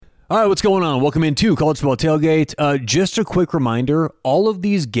All right, what's going on? Welcome into College Football Tailgate. Just a quick reminder, all of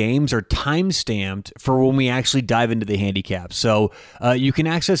these games are time-stamped for when we actually dive into the handicap. So you can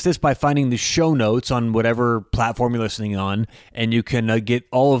access this by finding the show notes on whatever platform you're listening on, and you can get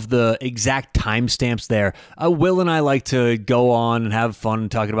all of the exact timestamps there. Will and I like to go on and have fun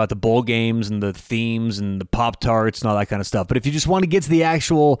talking about the bowl games and the themes and the Pop-Tarts and all that kind of stuff. But if you just want to get to the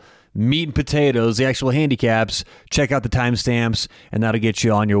actual meat and potatoes, the actual handicaps, check out the timestamps, and that'll get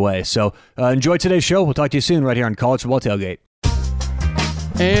you on your way. So enjoy today's show. We'll talk to you soon right here on College Football Tailgate.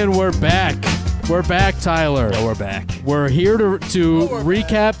 And we're back. We're back, Tyler. Yeah, we're back. We're here to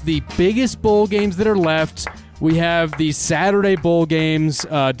recap the biggest bowl games that are left. We have the Saturday bowl games,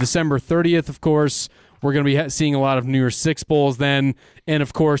 December 30th, of course. We're going to be seeing a lot of New Year's Six bowls then, and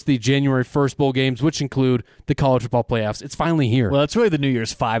of course the January 1st bowl games, which include the college football playoffs. It's finally here. Well, it's really the New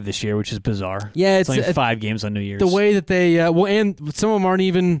Year's 5 this year, which is bizarre. Yeah, it's only 5 games on New Year's. The way that they and some of them aren't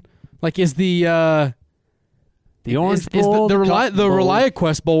even is the Orange Bowl, the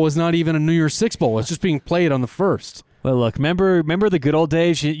ReliaQuest Bowl is not even a New Year's Six bowl. It's just being played on the 1st. Well, look, remember the good old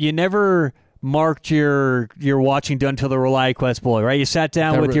days. You never marked your watching done till the ReliaQuest Bowl, right? You sat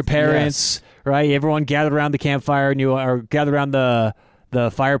down with your parents. Yes. Right, everyone gathered around the campfire, and you are gathered around the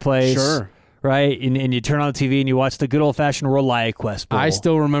fireplace. Sure, right, and you turn on the TV and you watch the good old fashioned ReliaQuest Bowl. I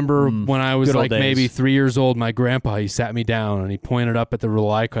still remember when I was maybe 3 years old. My grandpa, he sat me down and he pointed up at the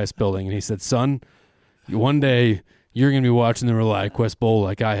ReliaQuest building and he said, "Son, one day you're going to be watching the ReliaQuest Bowl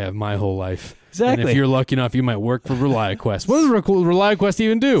like I have my whole life." Exactly. And if you're lucky enough, you might work for ReliaQuest. What does ReliaQuest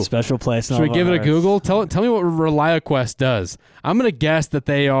even do? Special place. Should we give it a Google? Tell me what ReliaQuest does. I'm going to guess that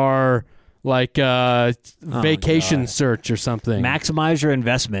they are like vacation search or something. Maximize your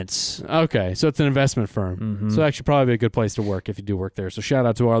investments. Okay, so it's an investment firm. Mm-hmm. So actually probably be a good place to work if you do work there. So shout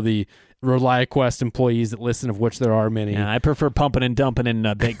out to all the ReliaQuest employees that listen, of which there are many. Yeah, I prefer pumping and dumping in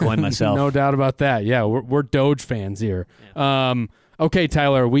Bitcoin myself. No doubt about that. Yeah, we're Doge fans here. Yeah. Okay,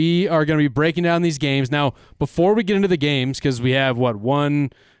 Tyler, we are going to be breaking down these games. Now, before we get into the games, because we have,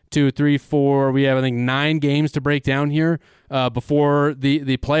 1, 2, 3, 4, we have, I think, 9 games to break down here before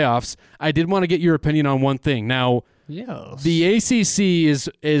the playoffs. I did want to get your opinion on one thing. Now, yes. The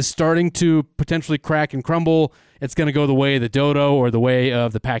ACC is starting to potentially crack and crumble. It's going to go the way of the dodo or the way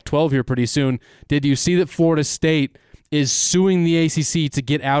of the Pac-12 here pretty soon. Did you see that Florida State is suing the ACC to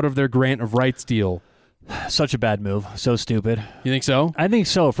get out of their grant of rights deal? Such a bad move. So stupid. You think so? I think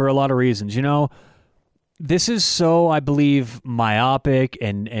so, for a lot of reasons. This is so, I believe, myopic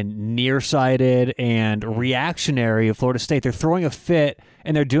and nearsighted and reactionary of Florida State. They're throwing a fit,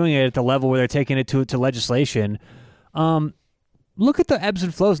 and they're doing it at the level where they're taking it to legislation. Look at the ebbs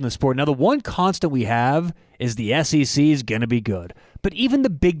and flows in the sport. Now, the one constant we have is the SEC is going to be good. But even the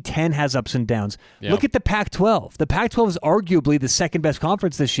Big Ten has ups and downs. Yep. Look at the Pac-12. The Pac-12 is arguably the second-best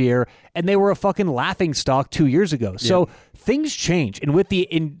conference this year, and they were a fucking laughingstock 2 years ago. Yep. So things change. And with the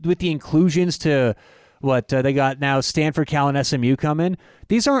inclusions to what they got now, Stanford, Cal, and SMU come in,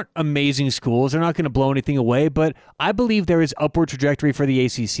 these aren't amazing schools. They're not going to blow anything away, but I believe there is upward trajectory for the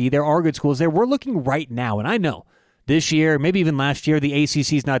ACC. There are good schools there. We're looking right now, and I know this year, maybe even last year, the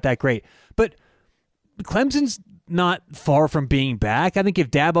ACC is not that great. But Clemson's not far from being back. I think if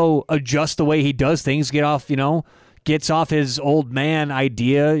Dabo adjusts the way he does things, gets off his old man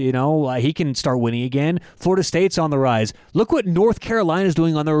idea, he can start winning again. Florida State's on the rise. Look what North Carolina's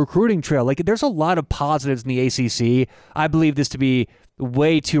doing on the recruiting trail. There's a lot of positives in the ACC. I believe this to be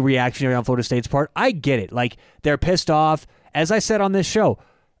way too reactionary on Florida State's part. I get it. They're pissed off. As I said on this show,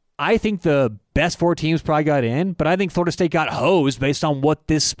 I think the best 4 teams probably got in, but I think Florida State got hosed based on what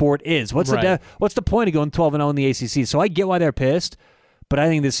this sport is. What's the point of going 12-0 in the ACC? So I get why they're pissed, but I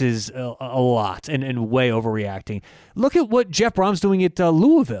think this is a lot and way overreacting. Look at what Jeff Brom's doing at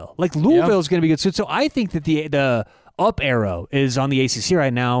Louisville. Louisville is going to be good. So I think that the up arrow is on the ACC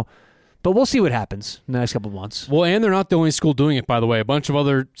right now. But we'll see what happens in the next couple of months. Well, and they're not the only school doing it, by the way. A bunch of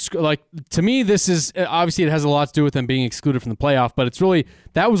other, to me, this is, obviously it has a lot to do with them being excluded from the playoff, but it's really,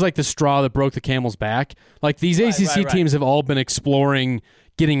 that was the straw that broke the camel's back. These ACC teams have all been exploring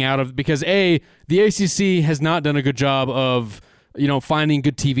getting out of, because the ACC has not done a good job of, finding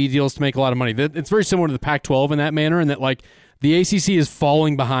good TV deals to make a lot of money. It's very similar to the Pac-12 in that manner, and that, the ACC is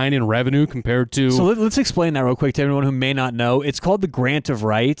falling behind in revenue compared to... So let's explain that real quick to everyone who may not know. It's called the Grant of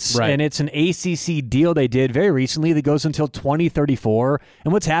Rights, and it's an ACC deal they did very recently that goes until 2034.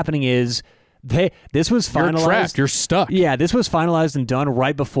 And what's happening is This was finalized. You're trapped. You're stuck. Yeah, this was finalized and done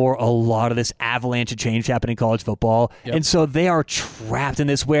right before a lot of this avalanche of change happened in college football. Yep. And so they are trapped in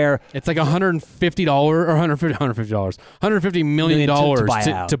this where it's like $150 or $150 million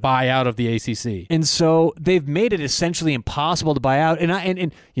to buy out of the ACC. And so they've made it essentially impossible to buy out.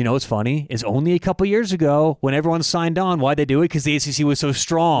 And you know what's funny is only a couple years ago when everyone signed on, why'd they do it? Because the ACC was so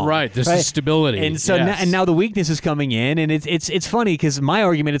strong. Right. This is stability. And so now the weakness is coming in, and it's funny because my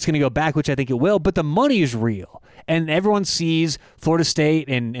argument it's going to go back, which I think it will, but the money is real. And everyone sees Florida State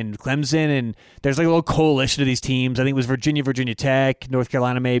and Clemson, and there's like a little coalition of these teams. I think it was Virginia Tech, North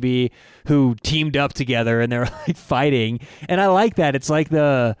Carolina maybe, who teamed up together, and they're like fighting. And I like that. It's like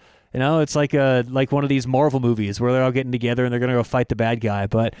it's like one of these Marvel movies where they're all getting together and they're going to go fight the bad guy.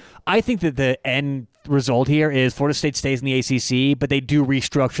 But I think that the end result here is Florida State stays in the ACC, but they do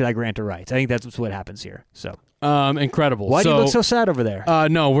restructure that grant of rights. I think that's what happens here. So. Incredible. Why do you look so sad over there?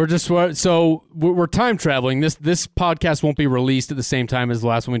 No, we're time traveling. This podcast won't be released at the same time as the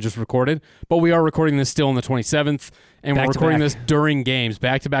last one we just recorded, but we are recording this still on the 27th, and we're recording this during games,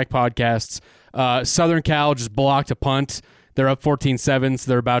 back-to-back podcasts. Southern Cal just blocked a punt. They're up 14-7, so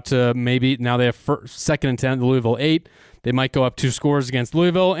they're about to now they have second and 10 at the Louisville 8. They might go up 2 scores against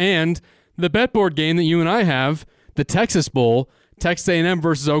Louisville, and the bet board game that you and I have, the Texas Bowl, Texas A&M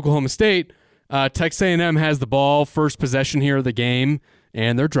versus Oklahoma State. Texas A&M has the ball, first possession here of the game,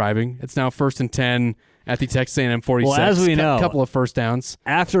 and they're driving. It's now 1st and 10 at the Texas A&M 46. Well, as we know, a couple of first downs.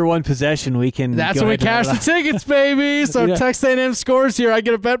 After one possession, we can. That's when we cash the tickets, baby. So yeah. Texas A&M scores here. I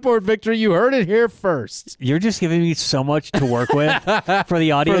get a bet board victory. You heard it here first. You're just giving me so much to work with for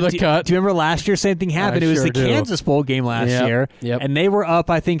the audience. For the cut. Do you remember last year? Same thing happened. It was the Kansas Bowl game last year, and they were up,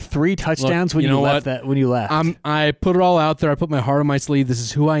 I think, 3 touchdowns when you left. I put it all out there. I put my heart on my sleeve. This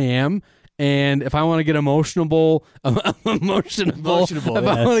is who I am. And if I want to get emotional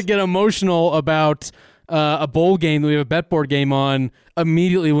about a bowl game that we have a bet board game on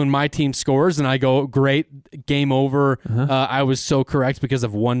immediately when my team scores and I go, great, game over, I was so correct because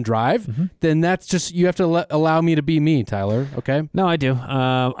of one drive, then that's just, you have to allow me to be me, Tyler, okay? No, I do.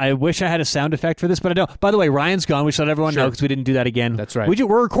 I wish I had a sound effect for this, but I don't. By the way, Ryan's gone. We should let everyone know because we didn't do that again. That's right.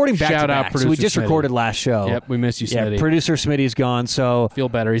 We're recording back Shout to out back, producer so we just Smitty. recorded last show. Yep, we miss you, Smitty. Yeah, producer Smitty's gone, so... Feel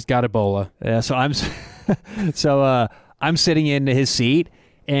better. He's got Ebola. Yeah, so I'm sitting in his seat,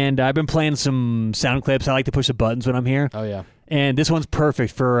 and I've been playing some sound clips. I like to push the buttons when I'm here. Oh, yeah. And this one's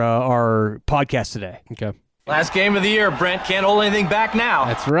perfect for our podcast today. Okay. Last game of the year, Brent. Can't hold anything back now.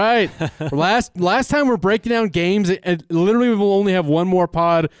 That's right. last time we're breaking down games, literally we will only have one more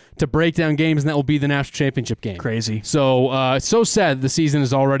pod to break down games, and that will be the national championship game. Crazy. So so sad the season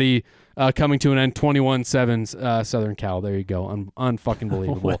is already coming to an end. 21-7 Southern Cal. There you go. Unfucking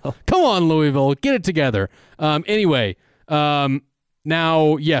believable. Well. Come on, Louisville. Get it together. Anyway,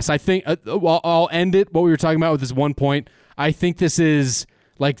 now, yes, I think I'll end it. What we were talking about with this one point, I think this is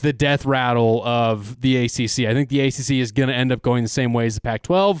like the death rattle of the ACC. I think the ACC is going to end up going the same way as the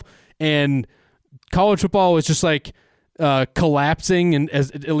Pac-12, and college football is just like collapsing, and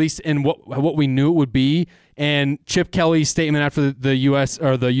at least in what we knew it would be. And Chip Kelly's statement after the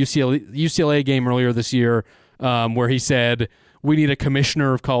UCLA game earlier this year, where he said we need a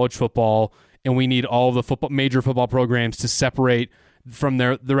commissioner of college football, and we need all of the major football programs to separate from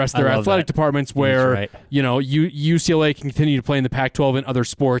the rest of their athletic departments, where UCLA can continue to play in the Pac-12 and other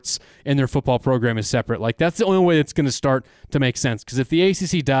sports, and their football program is separate. Like, that's the only way it's going to start to make sense. Because if the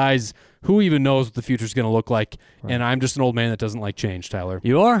ACC dies, who even knows what the future is going to look like? Right. And I'm just an old man that doesn't like change, Tyler.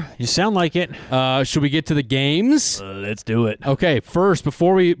 You are. You sound like it. Should we get to the games? Let's do it. Okay. First,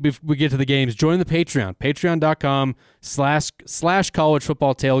 before we get to the games, join the Patreon. Patreon.com/college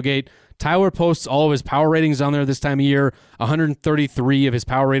football tailgate. Tyler posts all of his power ratings on there this time of year, 133 of his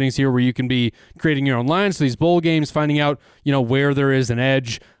power ratings here, where you can be creating your own lines for these bowl games, finding out, where there is an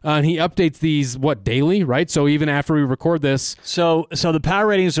edge. And he updates these, daily, right? So even after we record this. So the power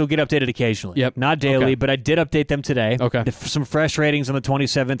ratings will get updated occasionally. Yep. Not daily, okay. But I did update them today. Okay. Some fresh ratings on the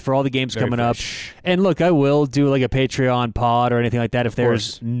 27th for all the games Very coming fresh. up. And look, I will do like a Patreon pod or anything like that if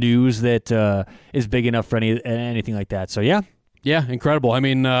there's news that is big enough for anything like that. So, yeah. Yeah, incredible. I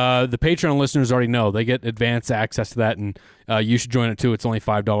mean, the Patreon listeners already know. They get advanced access to that, and you should join it too. It's only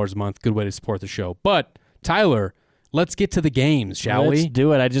 $5 a month. Good way to support the show. But, Tyler, let's get to the games, shall we? Let's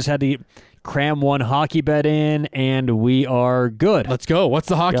do it. I just had to cram one hockey bet in, and we are good. Let's go. What's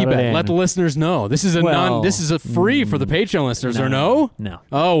the hockey bet? Let the listeners know. This is a free for the Patreon listeners, or no? No.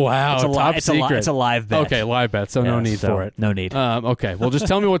 Oh, wow. Top secret. It's a live bet. Okay, live bet, so no need for it. No need. Okay, well, just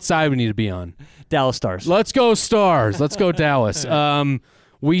tell me what side we need to be on. Dallas Stars. Let's go Stars. Let's go Dallas.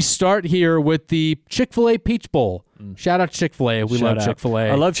 we start here with the Chick-fil-A Peach Bowl. Shout out Chick-fil-A. We love Chick-fil-A.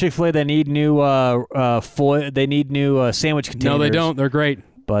 I love Chick-fil-A. They need new They need new sandwich containers. No, they don't. They're great.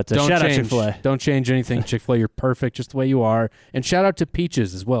 But shout out Chick-fil-A. Don't change anything. Chick-fil-A, you're perfect just the way you are. And shout out to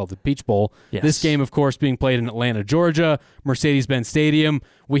Peaches as well, the Peach Bowl. Yes. This game, of course, being played in Atlanta, Georgia, Mercedes-Benz Stadium.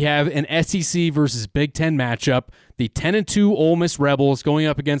 We have an SEC versus Big Ten matchup. The 10-2 Ole Miss Rebels going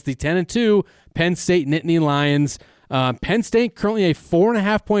up against the 10-2 Penn State Nittany Lions. Penn State currently a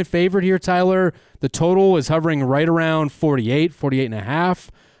 4.5-point favorite here, Tyler. The total is hovering right around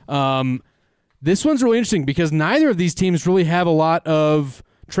 48.5. This one's really interesting because neither of these teams really have a lot of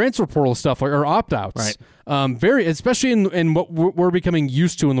transfer portal stuff or opt-outs. Right. Especially in what we're becoming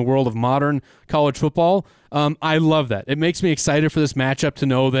used to in the world of modern college football. I love that. It makes me excited for this matchup to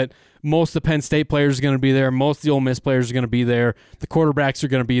know that most of the Penn State players are going to be there. Most of the Ole Miss players are going to be there. The quarterbacks are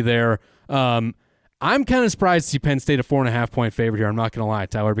going to be there. I'm kind of surprised to see Penn State a 4.5-point favorite here. I'm not going to lie,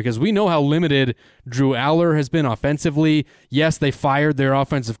 Tyler, because we know how limited Drew Aller has been offensively. Yes, they fired their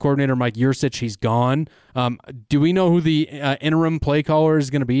offensive coordinator, Mike Yurcich. He's gone. Do we know who the interim play caller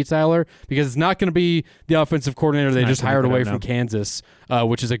is going to be, Tyler? Because it's not going to be the offensive coordinator they just hired away from Kansas,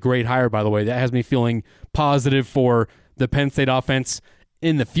 which is a great hire, by the way. That has me feeling positive for the Penn State offense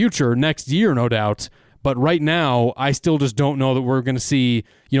in the future, next year, no doubt. But right now, I still just don't know that we're going to see,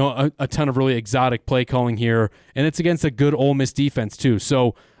 a ton of really exotic play calling here, and it's against a good Ole Miss defense too.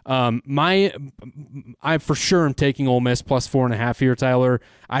 So, I for sure am taking Ole Miss plus 4.5 here, Tyler.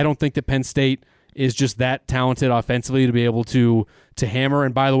 I don't think that Penn State is just that talented offensively to be able to hammer.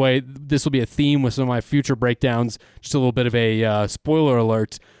 And by the way, this will be a theme with some of my future breakdowns. Just a little bit of a spoiler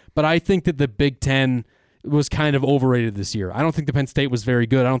alert, but I think that the Big Ten was kind of overrated this year. I don't think the Penn State was very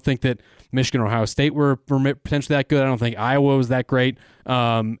good. I don't think that Michigan or Ohio State were potentially that good. I don't think Iowa was that great.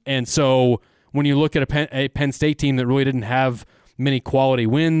 And so when you look at a Penn State team that really didn't have many quality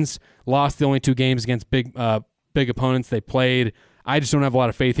wins, lost the only 2 games against big opponents they played, I just don't have a lot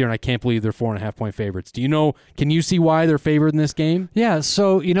of faith here, and I can't believe they're 4.5-point favorites. Can you see why they're favored in this game? Yeah,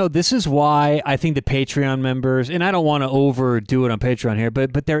 so, this is why I think the Patreon members, and I don't want to overdo it on Patreon here,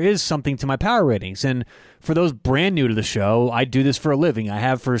 but there is something to my power ratings. And for those brand new to the show, I do this for a living. I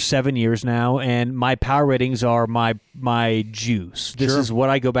have for 7 years now, and my power ratings are my juice. This is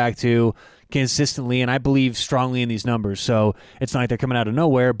what I go back to consistently, and I believe strongly in these numbers. So it's not like they're coming out of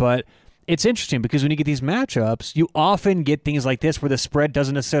nowhere, but it's interesting because when you get these matchups, you often get things like this where the spread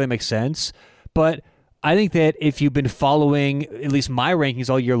doesn't necessarily make sense. But I think that if you've been following at least my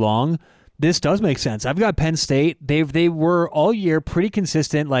rankings all year long, this does make sense. I've got Penn State. They were all year pretty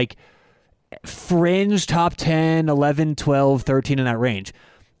consistent, like fringe top 10, 11, 12, 13 in that range.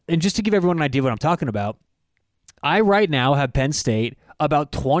 And just to give everyone an idea of what I'm talking about, I right now have Penn State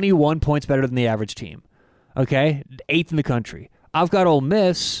about 21 points better than the average team. Okay? 8th in the country. I've got Ole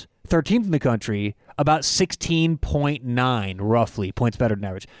Miss 13th in the country, about 16.9 roughly points better than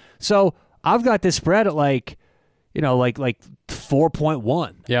average. So I've got this spread at like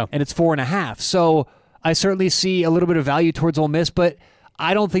 4.1. Yeah. And it's 4.5. So I certainly see a little bit of value towards Ole Miss, but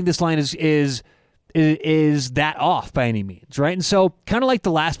I don't think this line is that off by any means, right? And so kind of like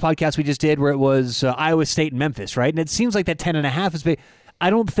the last podcast we just did where it was Iowa State and Memphis, right? And it seems like that 10.5 is big. I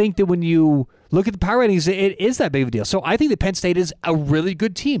don't think that when you look at the power ratings, it is that big of a deal. So I think that Penn State is a really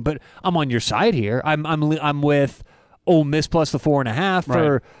good team, but I'm on your side here. I'm with Ole Miss plus the 4.5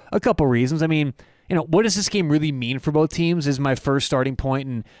 for a couple reasons. I mean, what does this game really mean for both teams is my first starting point,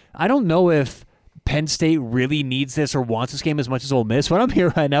 and I don't know if Penn State really needs this or wants this game as much as Ole Miss. When I'm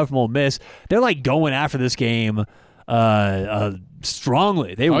here right now from Ole Miss, they're like going after this game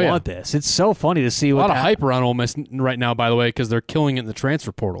strongly. They want this. It's so funny to see a lot of hype around Ole Miss right now, by the way, because they're killing it in the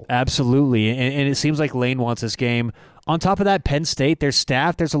transfer portal. Absolutely, and it seems like Lane wants this game. On top of that, Penn State, their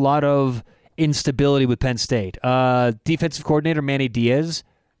staff, there's a lot of instability with Penn State. Defensive coordinator Manny Diaz,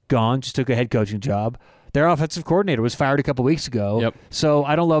 gone, just took a head coaching job. Their offensive coordinator was fired a couple weeks ago. Yep. So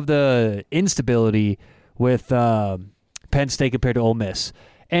I don't love the instability with Penn State compared to Ole Miss.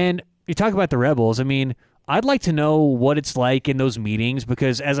 And you talk about the Rebels. I mean, I'd like to know what it's like in those meetings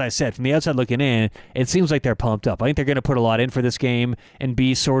because, as I said, from the outside looking in, it seems like they're pumped up. I think they're going to put a lot in for this game and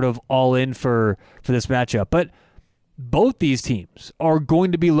be sort of all in for this matchup. But both these teams are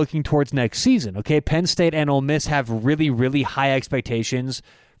going to be looking towards next season, okay? Penn State and Ole Miss have really, really high expectations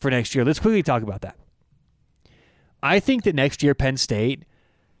for next year. Let's quickly talk about that. I think that next year Penn State,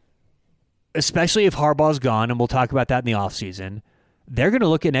 especially if Harbaugh's gone, and we'll talk about that in the offseason, they're going to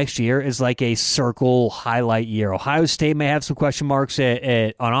look at next year as like a circle highlight year. Ohio State may have some question marks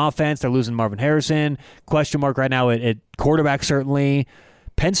on offense. They're losing Marvin Harrison. Question mark right now at quarterback, certainly.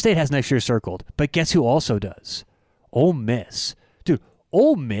 Penn State has next year circled. But guess who also does? Ole Miss. Dude,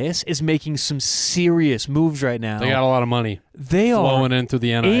 Ole Miss is making some serious moves right now. They got a lot of money. They flowing are in through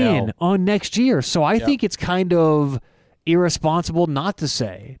the NIL. in on next year. So I think it's kind of irresponsible not to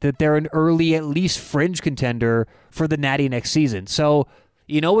say that they're an early, at least fringe contender for the Natty next season. So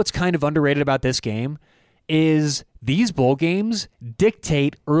you know what's kind of underrated about this game is these bowl games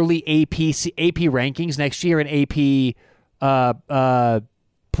dictate early AP rankings next year and AP the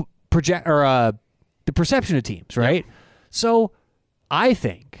perception of teams, right? Yep. So I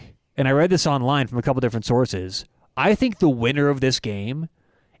think, and I read this online from a couple different sources, I think the winner of this game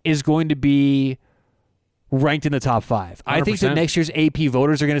is going to be ranked in the top 5. 100%. I think that next year's AP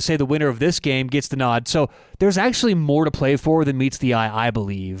voters are going to say the winner of this game gets the nod. So there's actually more to play for than meets the eye, I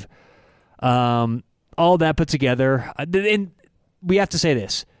believe. All that put together, and we have to say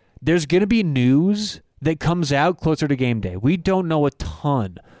this. There's going to be news that comes out closer to game day. We don't know a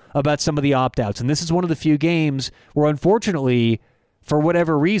ton about some of the opt-outs, and this is one of the few games where, unfortunately, for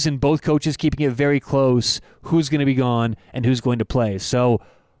whatever reason, both coaches keeping it very close who's going to be gone and who's going to play. So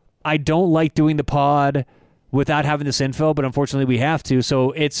I don't like doing the pod without having this info, but unfortunately we have to.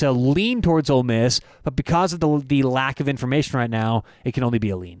 So it's a lean towards Ole Miss, but because of the lack of information right now, it can only be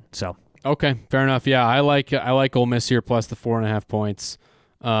a lean. So okay, fair enough. Yeah, I like Ole Miss here plus the 4.5 points.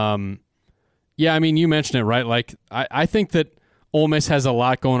 Yeah, I mean, you mentioned it, right? Like I think that Ole Miss has a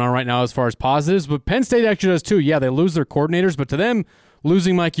lot going on right now as far as positives, but Penn State actually does too. Yeah, they lose their coordinators, but to them,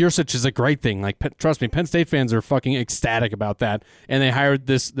 losing Mike Yurcich is a great thing. Like, trust me, Penn State fans are fucking ecstatic about that. And they hired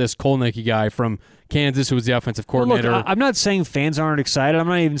this Kolnicki guy from Kansas who was the offensive coordinator. Look, I'm not saying fans aren't excited. I'm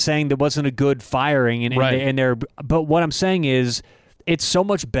not even saying there wasn't a good firing. But what I'm saying is it's so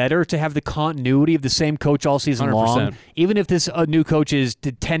much better to have the continuity of the same coach all season 100%. long. Even if this new coach is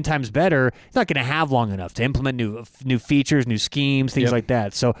 10 times better, he's not going to have long enough to implement new features, new schemes, things like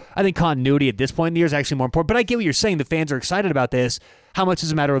that. So I think continuity at this point in the year is actually more important. But I get what you're saying. The fans are excited about this. How much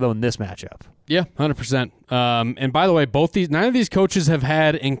does it matter, though, in this matchup? Yeah, 100%. And by the way, none of these coaches have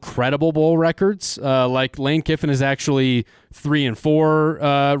had incredible bowl records. Like Lane Kiffin is actually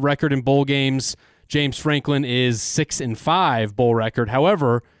 3-4 record in bowl games. James Franklin is 6-5 bowl record.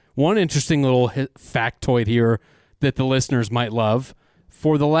 However, one interesting little factoid here that the listeners might love: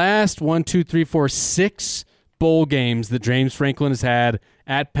 for the last 6 bowl games that James Franklin has had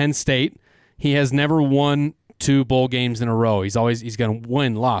at Penn State, he has never won 2 bowl games in a row. He's going to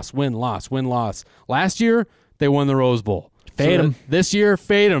win, loss, win, loss, win, loss. Last year, they won the Rose Bowl. Fade them. This year,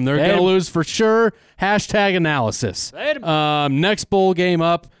 fade them. They're going to lose for sure. #analysis. Next bowl game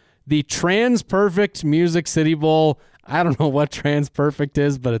up, the TransPerfect Music City Bowl. I don't know what TransPerfect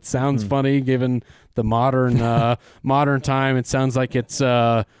is, but it sounds funny given the modern time. It sounds like it's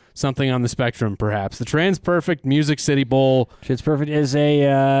something on the spectrum, perhaps. The TransPerfect Music City Bowl. TransPerfect is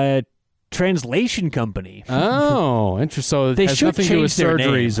a translation company. Oh, interesting. So it has nothing to do with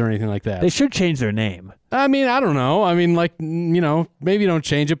surgeries or anything like that. They should change their name. I mean, I don't know. I mean, like, maybe don't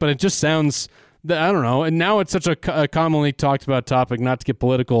change it, but it just sounds, I don't know. And now it's such a commonly talked about topic, not to get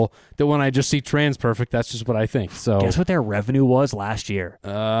political, that when I just see TransPerfect, that's just what I think. So guess what their revenue was last year?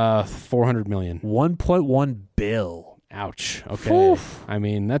 $400 million. $1.1 billion. Ouch. Okay. Oof. I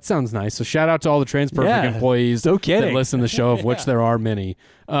mean, that sounds nice. So shout out to all the TransPerfect employees that listen to the show, of which there are many.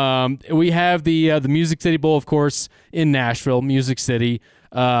 We have the Music City Bowl, of course, in Nashville, Music City.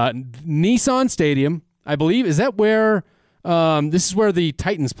 Nissan Stadium, I believe. Is that where this is where the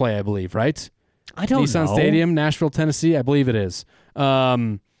Titans play, I believe, right? I don't know. Nissan Stadium, Nashville, Tennessee. I believe it is.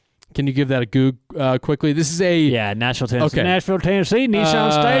 Can you give that a goog quickly? This is Nashville, Tennessee. Okay. Nashville, Tennessee,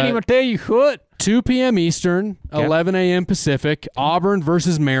 Nissan Stadium. I tell you what. 2 p.m. Eastern, 11 a.m. Pacific. Auburn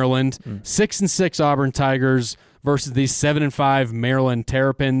versus Maryland. 6-6 Auburn Tigers versus the 7-5 Maryland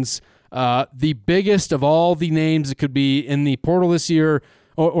Terrapins. The biggest of all the names that could be in the portal this year,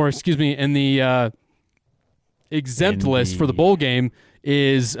 or excuse me, in the exempt list for the bowl game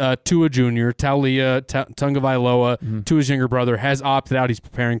is Tua Jr., Taulia Tagovailoa, Tua's younger brother, has opted out. He's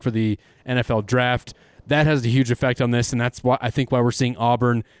preparing for the NFL draft. That has a huge effect on this, and that's why I think why we're seeing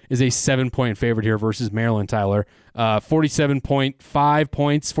Auburn is a 7-point favorite here versus Maryland, Tyler. 47.5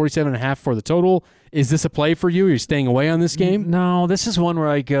 points, 47.5 for the total. Is this a play for you? Are you staying away on this game? No, this is one where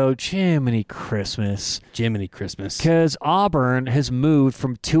I go, Jiminy Christmas. Jiminy Christmas. Because Auburn has moved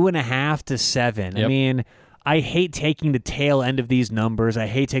from 2.5 to 7. Yep. I mean, I hate taking the tail end of these numbers. I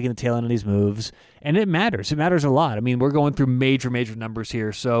hate taking the tail end of these moves. And it matters. It matters a lot. I mean, we're going through major numbers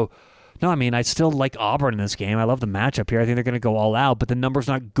here. So No, I mean, I still like Auburn in this game. I love the matchup here. I think they're going to go all out, but the number's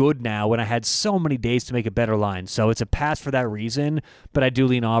not good now when I had so many days to make a better line. So it's a pass for that reason, but I do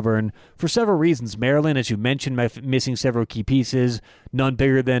lean Auburn for several reasons. Maryland, as you mentioned, missing several key pieces, none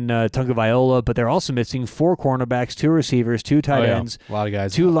bigger than Tunga Viola, but they're also missing 4 cornerbacks, 2 receivers, 2 tight ends, a lot of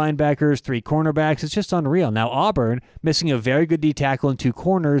guys, 2 linebackers, 3 cornerbacks. It's just unreal. Now, Auburn missing a very good D tackle and 2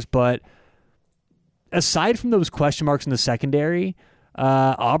 corners, but aside from those question marks in the secondary,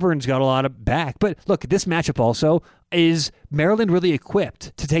 Auburn's got a lot of back. But look, this matchup also, is Maryland really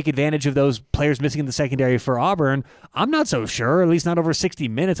equipped to take advantage of those players missing in the secondary for Auburn? I'm not so sure, at least not over 60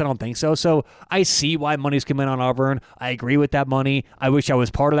 minutes. I don't think so. So I see why money's come in on Auburn. I agree with that money. I wish I was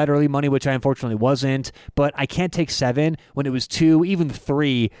part of that early money, which I unfortunately wasn't. But I can't take 7 when it was 2, even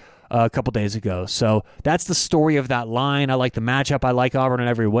 3 a couple days ago. So that's the story of that line. I like the matchup. I like Auburn in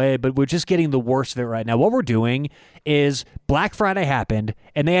every way, but we're just getting the worst of it right now. What we're doing is Black Friday happened,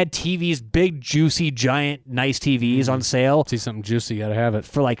 and they had TVs, big, juicy, giant, nice TVs on sale. See something juicy, gotta have it.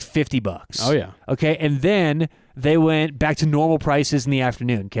 For like $50. Oh, yeah. Okay, and then they went back to normal prices in the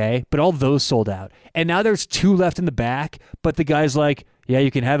afternoon, okay? But all those sold out. And now there's 2 left in the back, but the guy's like, yeah,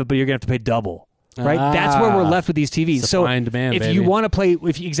 you can have it, but you're going to have to pay double. Right, that's where we're left with these TVs. Supply and demand, if baby. you want to play,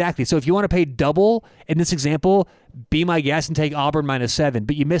 so if you want to pay double in this example, be my guest and take Auburn -7.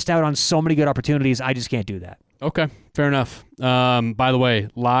 But you missed out on so many good opportunities. I just can't do that. Okay, fair enough. By the way,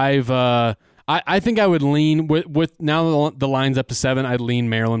 live. I think I would lean with now the line's up to 7. I'd lean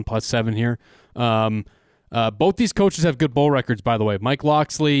Maryland +7 here. Both these coaches have good bowl records, by the way. Mike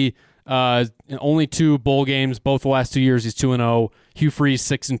Locksley. Only 2 bowl games, both the last 2 years. He's 2-0. Hugh Freeze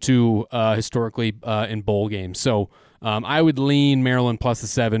 6-2 historically in bowl games. So I would lean Maryland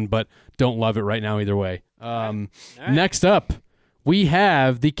 +7, but don't love it right now either way. All right. Next up, we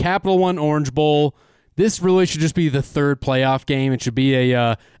have the Capital One Orange Bowl. This really should just be the 3rd playoff game. It should be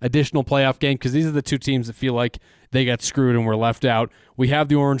a additional playoff game because these are the 2 teams that feel like they got screwed and were left out. We have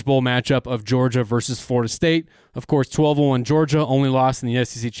the Orange Bowl matchup of Georgia versus Florida State. Of course, 12-1 Georgia, only lost in the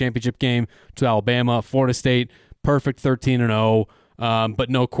SEC championship game to Alabama. Florida State, perfect 13-0, but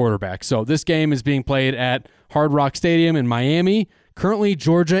no quarterback. So this game is being played at Hard Rock Stadium in Miami. Currently,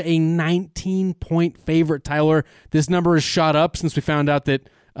 Georgia a 19-point favorite, Tyler. This number has shot up since we found out that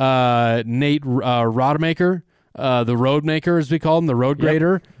Nate Rodemaker, the road maker, as we call him, the road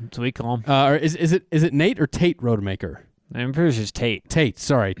grader. That's what we call him. Is it Nate or Tate Rodemaker? I'm pretty sure it's Tate. Tate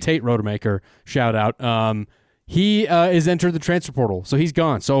Rodemaker. Shout out. He is entered the transfer portal, so he's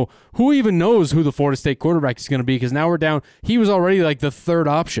gone. So who even knows who the Florida State quarterback is going to be? Because now we're down. He was already like the 3rd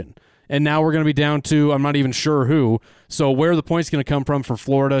option, and now we're going to be down to I'm not even sure who. So where are the points going to come from for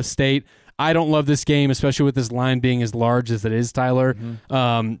Florida State? I don't love this game, especially with this line being as large as it is, Tyler.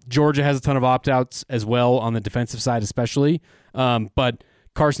 Mm-hmm. Georgia has a ton of opt-outs as well on the defensive side especially. But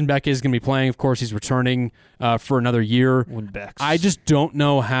Carson Beck is going to be playing. Of course, he's returning for another year. I just don't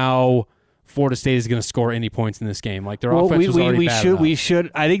know how Florida State is going to score any points in this game. Like their offense was already bad enough. We should.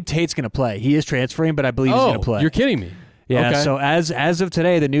 I think Tate's going to play. He is transferring, but I believe he's going to play. You're kidding me. Yeah, okay. So as of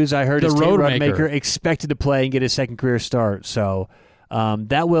today, the news I heard is Tate Rodemaker expected to play and get his 2nd career start. So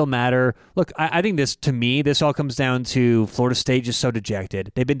that will matter. Look, I think this all comes down to Florida State just so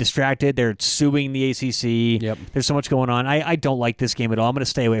dejected. They've been distracted. They're suing the ACC. Yep. There's so much going on. I don't like this game at all. I'm going to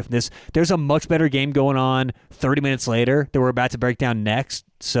stay away from this. There's a much better game going on 30 minutes later that we're about to break down next.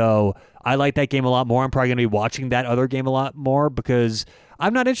 So I like that game a lot more. I'm probably going to be watching that other game a lot more because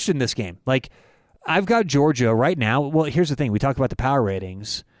I'm not interested in this game. Like, I've got Georgia right now. Well, here's the thing. We talk about the power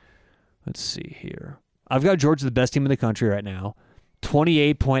ratings. Let's see here. I've got Georgia the best team in the country right now.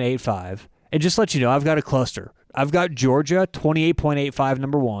 28.85. And just to let you know, I've got a cluster. I've got Georgia, 28.85,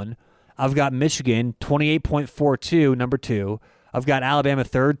 number 1. I've got Michigan, 28.42, number 2. I've got Alabama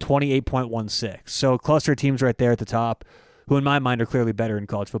third, 28.16. So a cluster of teams right there at the top who, in my mind, are clearly better in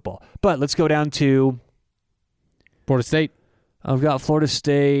college football. But let's go down to Florida State. I've got Florida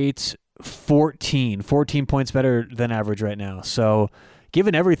State 14 points better than average right now. So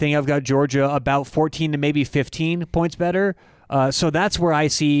given everything, I've got Georgia about 14 to maybe 15 points better. So that's where I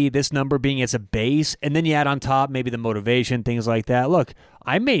see this number being as a base. And then you add on top maybe the motivation, things like that. Look,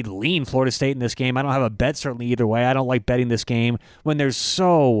 I may lean Florida State in this game. I don't have a bet certainly either way. I don't like betting this game when there's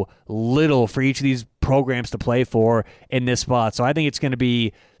so little for each of these programs to play for in this spot. So I think it's going to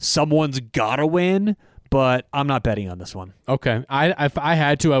be someone's got to win, but I'm not betting on this one. Okay. If I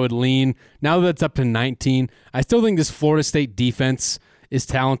had to, I would lean. Now that it's up to 19, I still think this Florida State defense is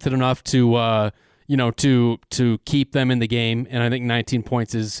talented enough to to keep them in the game. And I think 19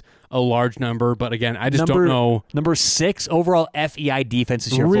 points is a large number. But again, I just don't know. Number 6 overall FEI defense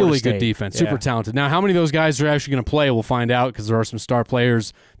this year. Really good defense, super talented. Now, how many of those guys are actually going to play? We'll find out because there are some star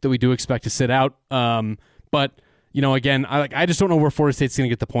players that we do expect to sit out. But again, I just don't know where Florida State's going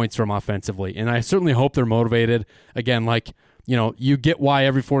to get the points from offensively, and I certainly hope they're motivated. Again, you get why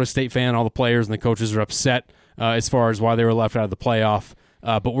every Florida State fan, all the players and the coaches are upset as far as why they were left out of the playoff.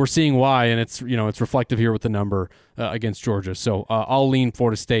 But we're seeing why, and it's reflective here with the number against Georgia. So I'll lean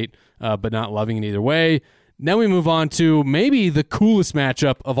Florida State, but not loving it either way. Then we move on to maybe the coolest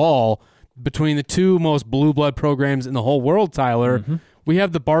matchup of all between the two most blue blood programs in the whole world, Tyler. Mm-hmm. We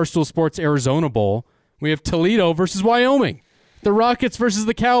have the Barstool Sports Arizona Bowl. We have Toledo versus Wyoming. The Rockets versus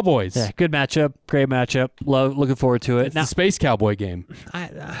the Cowboys. Yeah, good matchup. Great matchup. Looking forward to it. It's the Space Cowboy game.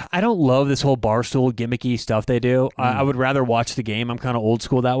 I don't love this whole Barstool gimmicky stuff they do. I would rather watch the game. I'm kind of old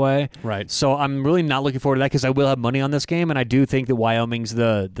school that way. Right. So I'm really not looking forward to that because I will have money on this game, and I do think that Wyoming's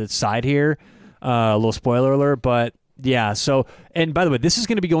the side here. A little spoiler alert, but yeah. So, and by the way, this is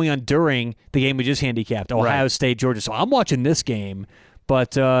going to be going on during the game we just handicapped, Ohio State, Georgia. So I'm watching this game.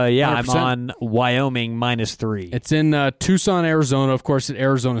 But, I'm 100%. on Wyoming -3. It's in Tucson, Arizona, of course, at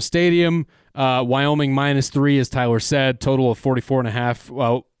Arizona Stadium. Wyoming -3, as Tyler said, total of 44.5.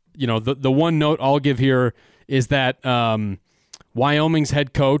 Well, the one note I'll give here is that Wyoming's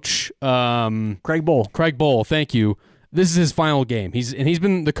head coach, Craig Bohl, thank you. This is his final game. He's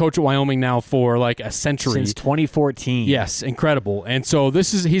been the coach at Wyoming now for like a century. Since 2014. Yes, incredible. And so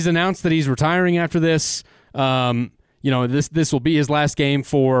he's announced that he's retiring after this. This will be his last game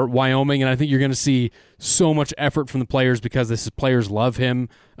for Wyoming, and I think you're going to see so much effort from the players because the players love him.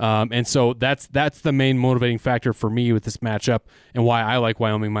 And so that's the main motivating factor for me with this matchup and why I like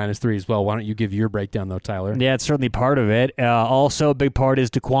Wyoming -3 as well. Why don't you give your breakdown, though, Tyler? Yeah, it's certainly part of it. Also, a big part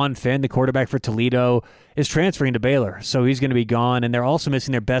is DeQuan Finn, the quarterback for Toledo, is transferring to Baylor, so he's going to be gone. And they're also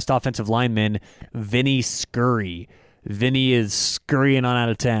missing their best offensive lineman, Vinny Scurry. Vinny is scurrying on out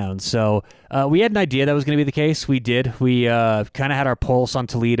of town. So we had an idea that was going to be the case. We did. We kind of had our pulse on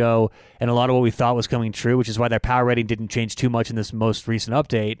Toledo and a lot of what we thought was coming true, which is why their power rating didn't change too much in this most recent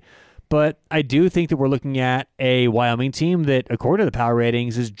update. But I do think that we're looking at a Wyoming team that, according to the power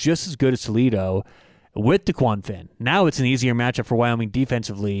ratings, is just as good as Toledo with DeQuan Finn. Now it's an easier matchup for Wyoming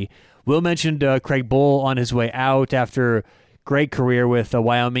defensively. Will mentioned Craig Bohl on his way out after great career with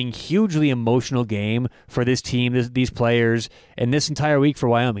Wyoming. Hugely emotional game for this team, these players, and this entire week for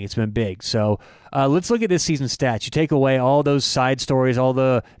Wyoming. It's been big. So let's look at this season's stats. You take away all those side stories, all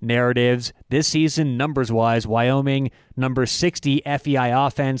the narratives. This season, numbers-wise, Wyoming, number 60 FEI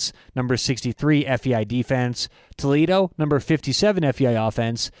offense, number 63 FEI defense. Toledo, number 57 FEI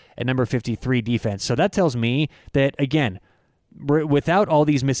offense, and number 53 defense. So that tells me that, again, without all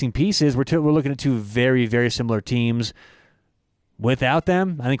these missing pieces, we're looking at two very, very similar teams. Without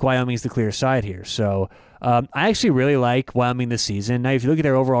them, I think Wyoming's the clear side here. So I actually really like Wyoming this season. Now, if you look at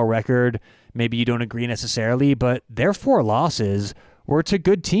their overall record, maybe you don't agree necessarily, but their 4 losses were to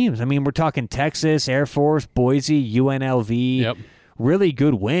good teams. I mean, we're talking Texas, Air Force, Boise, UNLV. Yep. Really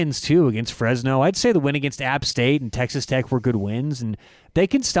good wins, too, against Fresno. I'd say the win against App State and Texas Tech were good wins, and they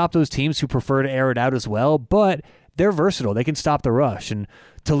can stop those teams who prefer to air it out as well, but they're versatile. They can stop the rush, and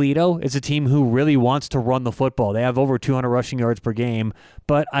Toledo is a team who really wants to run the football. They have over 200 rushing yards per game,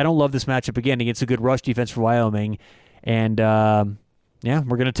 but I don't love this matchup again against a good rush defense for Wyoming. And,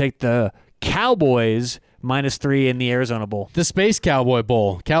 we're going to take the Cowboys -3 in the Arizona Bowl. The Space Cowboy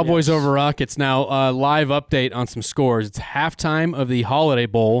Bowl. Cowboys over Rockets. Now, live update on some scores. It's halftime of the Holiday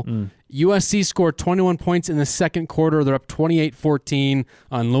Bowl. USC scored 21 points in the second quarter. They're up 28-14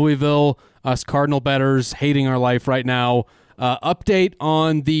 on Louisville. Us Cardinal bettors hating our life right now. Update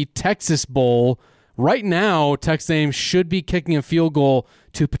on the Texas Bowl. Right now, Texas A&M should be kicking a field goal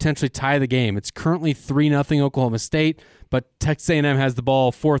to potentially tie the game. It's currently 3-0 Oklahoma State, but Texas A&M has the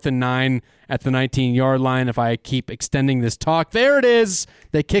ball 4th and 9 at the 19-yard line. If I keep extending this talk, there it is.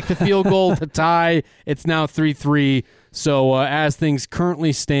 They kick the field goal to tie. It's now 3-3. So as things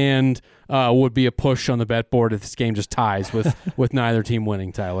currently stand, would be a push on the bet board if this game just ties with neither team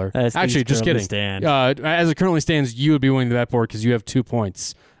winning, Tyler. Actually, just kidding. As it currently stands, you would be winning the bet board because you have 2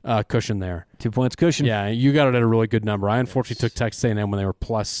 points cushion there. 2 points cushion. Yeah, you got it at a really good number. I unfortunately took Texas A&M when they were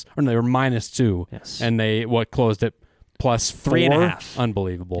they were -2. Yes. And they closed at +4. 3.5.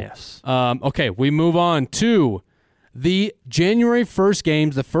 Unbelievable. Yes. Okay, we move on to the January 1st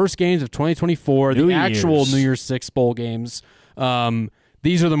games, the first games of 2024, the actual New Year's 6 bowl games.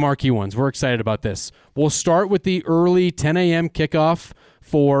 These are the marquee ones. We're excited about this. We'll start with the early 10 a.m. kickoff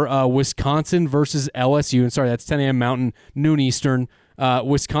for Wisconsin versus LSU. And sorry, that's 10 a.m. Mountain, noon Eastern.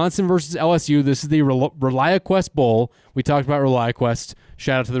 Wisconsin versus LSU. This is the ReliaQuest Bowl. We talked about ReliaQuest.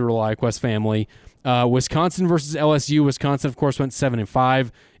 Shout out to the ReliaQuest family. Wisconsin versus LSU. Wisconsin, of course, went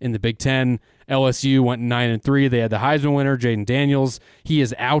 7-5 in the Big Ten. LSU went 9-3. They had the Heisman winner, Jaden Daniels. He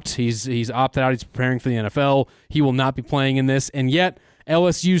is out. He's opted out. He's preparing for the NFL. He will not be playing in this. And yet,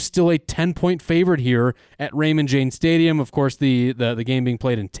 LSU's still a 10-point favorite here at Raymond James Stadium. Of course, the game being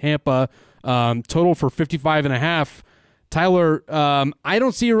played in Tampa. Total for 55.5. Tyler, I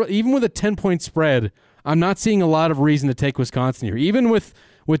don't see, even with a 10-point spread, I'm not seeing a lot of reason to take Wisconsin here. Even with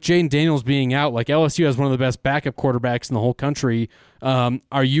Jaden Daniels being out, like LSU has one of the best backup quarterbacks in the whole country.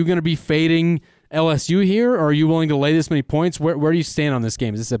 Are you going to be fading LSU here, or are you willing to lay this many points? Where do you stand on this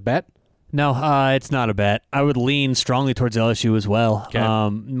game? Is this a bet? No, it's not a bet. I would lean strongly towards LSU as well. Okay.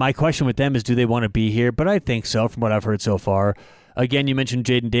 My question with them is, do they want to be here? But I think so, from what I've heard so far. Again, you mentioned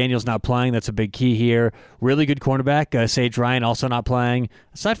Jaden Daniels not playing. That's a big key here. Really good cornerback. Sage Ryan also not playing.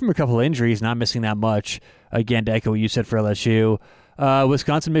 Aside from a couple of injuries, not missing that much. Again, to echo what you said for LSU.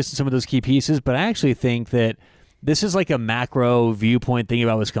 Wisconsin missing some of those key pieces, but I actually think that this is like a macro viewpoint thing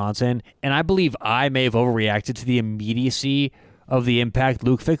about Wisconsin, and I believe I may have overreacted to the immediacy of the impact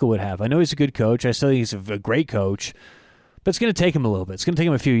Luke Fickell would have. I know he's a good coach. I still think he's a great coach, but it's going to take him a little bit. It's going to take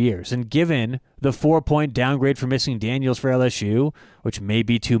him a few years. And given the 4-point downgrade for missing Daniels for LSU, which may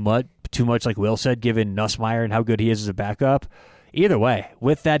be too much, like Will said, given Nussmeier and how good he is as a backup, either way,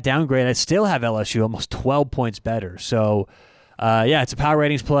 with that downgrade, I still have LSU almost 12 points better. So, it's a power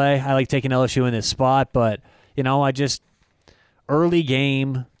ratings play. I like taking LSU in this spot, but, early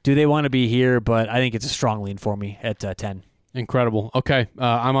game, do they want to be here? But I think it's a strong lean for me at 10. Incredible. Okay,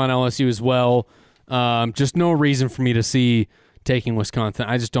 I'm on LSU as well. Just no reason for me to see taking Wisconsin.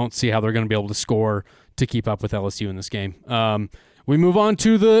 I just don't see how they're going to be able to score to keep up with LSU in this game. We move on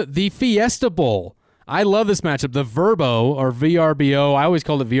to the Fiesta Bowl. I love this matchup. The Verbo, or VRBO. I always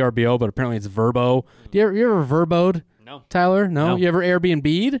called it VRBO, but apparently it's Verbo. You ever Verboed? No. Tyler? No? You ever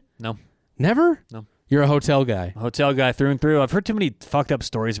Airbnb'd? No. Never? No. You're a hotel guy. Hotel guy through and through. I've heard too many fucked up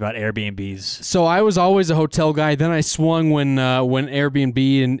stories about Airbnbs. So I was always a hotel guy. Then I swung when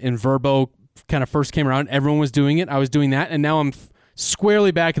Airbnb and Verbo kind of first came around. Everyone was doing it. I was doing that, and now I'm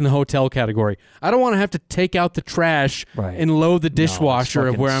squarely back in the hotel category. I don't want to have to take out the trash and load the dishwasher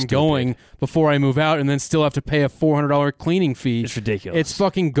of where I'm going before I move out, and then still have to pay a $400 cleaning fee. It's ridiculous. It's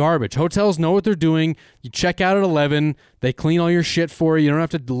fucking garbage. Hotels know what they're doing. You check out at 11. They clean all your shit for you. You don't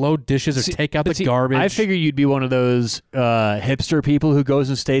have to load dishes or take out the garbage. I figure you'd be one of those hipster people who goes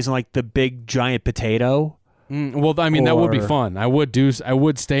and stays in like the Big Giant Potato. Well, I mean, that would be fun. I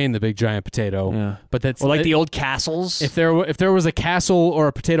would stay in the Big Giant Potato, but that's the old castles. If there was a castle or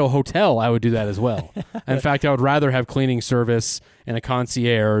a potato hotel, I would do that as well. In fact, I would rather have cleaning service and a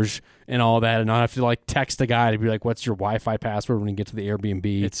concierge and all that, and not have to like text a guy to be like, "What's your Wi-Fi password?" when you get to the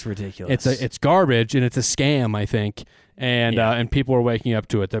Airbnb. It's ridiculous. It's garbage and it's a scam, I think, and people are waking up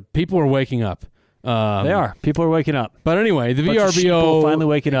to it. The people are waking up. They are. People are waking up. But anyway, the VRBO finally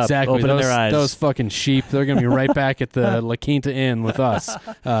waking up, exactly, opening their eyes. Those fucking sheep, they're going to be right back at the La Quinta Inn with us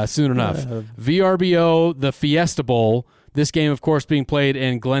soon enough. VRBO, the Fiesta Bowl. This game, of course, being played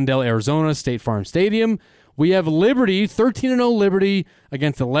in Glendale, Arizona, State Farm Stadium. We have Liberty, 13-0 Liberty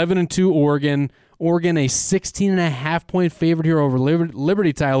against 11-2 Oregon. Oregon, a 16.5-point favorite here over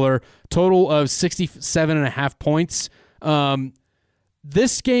Liberty, Tyler. Total of 67.5 points.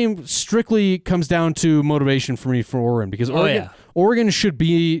 This game strictly comes down to motivation for me for Oregon, because Oregon should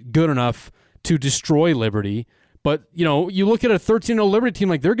be good enough to destroy Liberty. But, you look at a 13-0 Liberty team,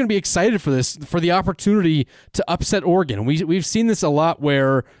 like they're going to be excited for this, for the opportunity to upset Oregon. We've seen this a lot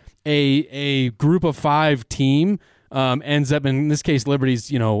where a group of 5 team ends up, in this case,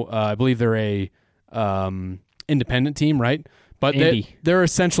 Liberty's, I believe they're a independent team, right? But they're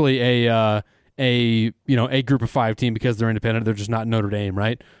essentially a group of 5 team because they're independent. They're just not Notre Dame,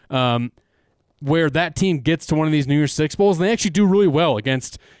 right? Where that team gets to one of these New Year's Six Bowls, and they actually do really well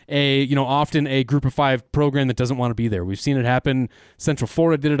against often a group of 5 program that doesn't want to be there. We've seen it happen. Central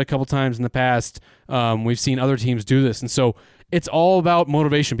Florida did it a couple times in the past. We've seen other teams do this. And so it's all about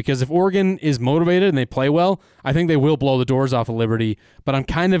motivation, because if Oregon is motivated and they play well, I think they will blow the doors off of Liberty. But I'm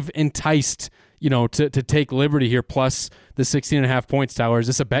kind of enticed to take Liberty here plus the 16.5 points, Tyler. Is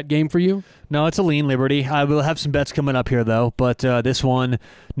this a bet game for you? No, it's a lean Liberty. I will have some bets coming up here, though. But this one,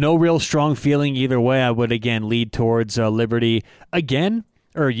 no real strong feeling either way. I would, again, lead towards Liberty. Again,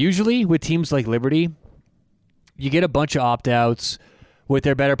 or usually with teams like Liberty, you get a bunch of opt-outs with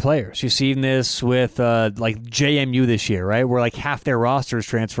their better players. You've seen this with like JMU this year, right? Where like half their roster is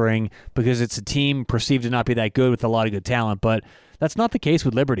transferring because it's a team perceived to not be that good with a lot of good talent. But That's not the case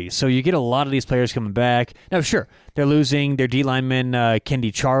with Liberty. So you get a lot of these players coming back. Now, sure, they're losing their D lineman,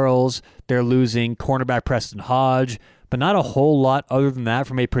 Kendi Charles. They're losing cornerback Preston Hodge, but not a whole lot other than that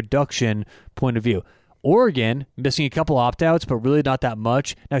from a production point of view. Oregon, missing a couple opt-outs, but really not that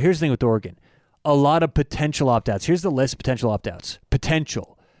much. Now, here's the thing with Oregon. A lot of potential opt-outs. Here's the list of potential opt-outs.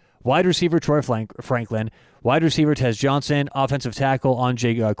 Potential. Wide receiver Troy Franklin. Wide receiver Tez Johnson. Offensive tackle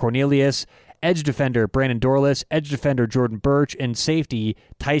Anjay Cornelius. Edge defender Brandon Dorless. Edge defender Jordan Birch. And safety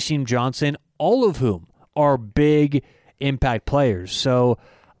Tyshim Johnson. All of whom are big impact players. So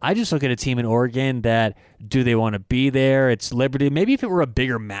I just look at a team in Oregon that, do they want to be there? It's Liberty. Maybe if it were a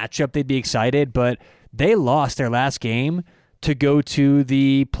bigger matchup, they'd be excited. But they lost their last game to go to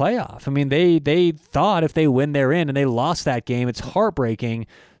the playoff. I mean, they thought if they win, they're in, and they lost that game. It's heartbreaking.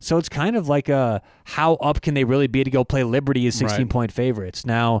 So it's kind of like how up can they really be to go play Liberty as 16-point favorites?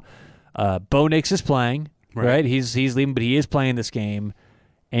 Now, Bo Nix is playing, right? He's leaving, but he is playing this game,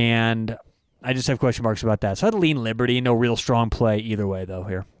 and I just have question marks about that. So I'd lean Liberty. No real strong play either way, though,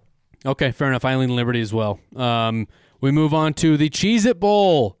 here. Okay, fair enough. I lean Liberty as well. We move on to the Cheez-It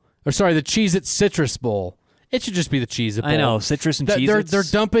Bowl. The Cheez-It Citrus Bowl. It should just be the Cheez-It Bowl. I know, citrus and Cheez-Its. They're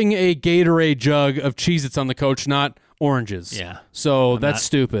dumping a Gatorade jug of Cheez-Its on the coach, not oranges. Yeah. So that's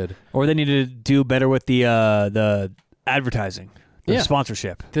stupid. Or they need to do better with the advertising, the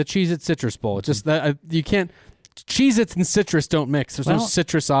sponsorship. The Cheez-It Citrus Bowl. It's just that you can't. Cheez-Its and citrus don't mix. There's no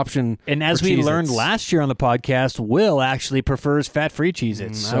citrus option. And as we learned last year on the podcast, Will actually prefers fat-free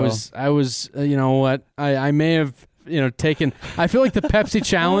Cheez-Its. So. I was. You know what? I may have. Taken. I feel like the Pepsi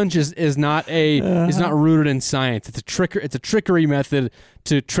challenge is not rooted in science. It's a trickery method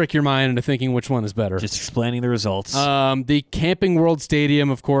to trick your mind into thinking which one is better. Just explaining the results. The Camping World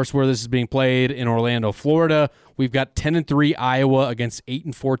Stadium, of course, where this is being played in Orlando, Florida. We've got 10-3 Iowa against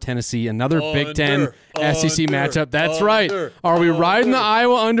 8-4 Tennessee. Another Big Ten SEC matchup. That's right. Are we riding the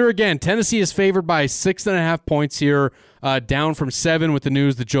Iowa under again? Tennessee is favored by 6.5 points here. Down from 7 with the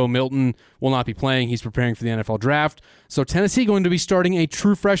news that Joe Milton will not be playing. He's preparing for the NFL draft. So Tennessee going to be starting a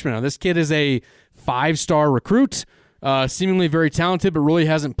true freshman. Now, this kid is a 5-star recruit, seemingly very talented, but really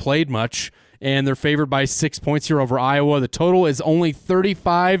hasn't played much. And they're favored by 6 points here over Iowa. The total is only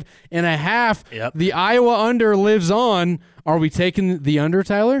 35.5. Yep. The Iowa under lives on. Are we taking the under,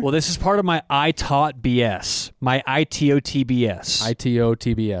 Tyler? Well, this is part of my ITOTBS, my ITOTBS.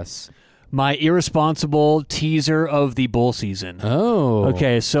 ITOTBS. My irresponsible teaser of the bowl season. Oh.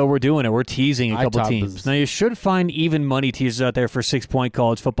 Okay, so we're doing it. We're teasing a couple teams. Now, you should find even money teasers out there for 6-point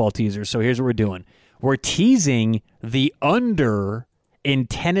college football teasers. So here's what we're doing. We're teasing the under in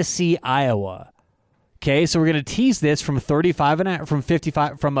Tennessee, Iowa. Okay, so we're going to tease this from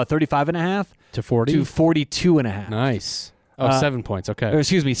 35.5 to 40 to 42.5. Nice. 7 points. Okay. Or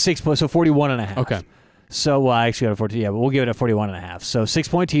excuse me, 6 points. So 41.5. Okay. So I actually got a 14. Yeah, but we'll give it a 41.5. So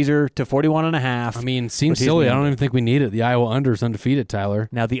 6-point teaser to 41.5. I mean, seems silly. I don't even think we need it. The Iowa under is undefeated, Tyler.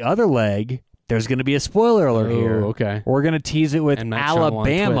 Now the other leg, there's going to be a spoiler alert here. Okay. We're going to tease it with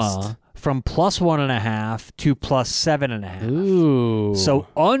Alabama from plus 1.5 to plus 7.5. Ooh. So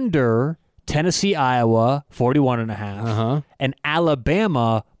under Tennessee, Iowa 41.5, and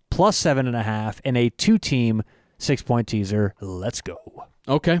Alabama plus 7.5 in a 2-team 6-point teaser. Let's go.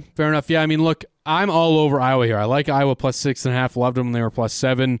 Okay, fair enough. Yeah, I mean, look, I'm all over Iowa here. I like Iowa plus 6.5. Loved them when they were plus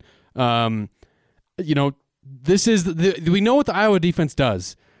 7. This is we know what the Iowa defense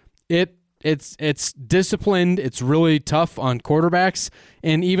does. It's disciplined. It's really tough on quarterbacks.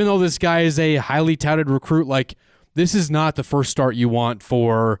 And even though this guy is a highly touted recruit, like this is not the first start you want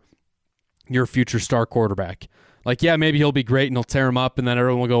for your future star quarterback. Like, yeah, maybe he'll be great and he'll tear him up, and then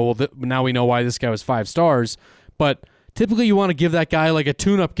everyone will go, well, now we know why this guy was 5 stars. But typically you want to give that guy like a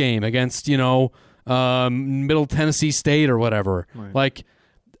tune-up game against, Middle Tennessee State or whatever. Right. Like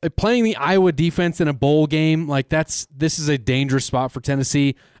playing the Iowa defense in a bowl game, like this is a dangerous spot for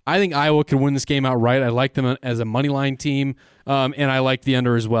Tennessee. I think Iowa could win this game outright. I like them as a money line team, and I like the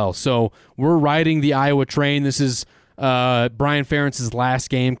under as well. So we're riding the Iowa train. This is Brian Ferentz's last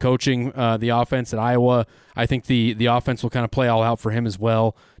game coaching the offense at Iowa. I think the offense will kind of play all out for him as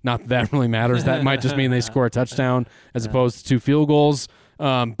well. Not that really matters. That might just mean they score a touchdown as opposed to 2 field goals.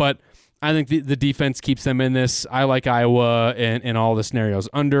 But I think the defense keeps them in this. I like Iowa in all the scenarios,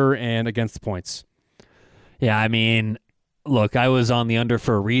 under and against the points. Yeah, I mean, look, I was on the under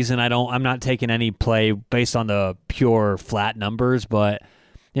for a reason. I'm not taking any play based on the pure flat numbers, but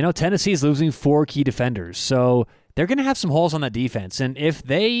Tennessee's losing 4 key defenders. So they're going to have some holes on that defense. And if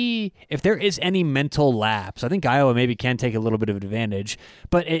there is any mental lapse, I think Iowa maybe can take a little bit of advantage.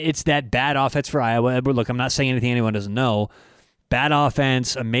 But it's that bad offense for Iowa. But look, I'm not saying anything anyone doesn't know. bad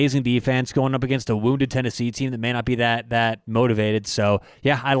offense, amazing defense, going up against a wounded Tennessee team that may not be that motivated. So,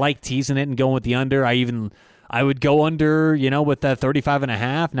 yeah, I like teasing it and going with the under. I would go under, with that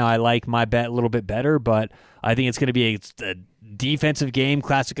 35.5. Now, I like my bet a little bit better, but I think it's going to be a defensive game,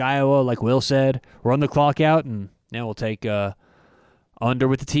 classic Iowa, like Will said. Run the clock out, and now we'll take under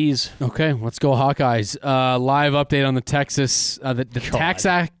with the tease. Okay, let's go Hawkeyes. Live update on the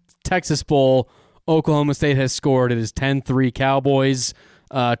Texas Bowl. Oklahoma State has scored. It is 10-3 Cowboys.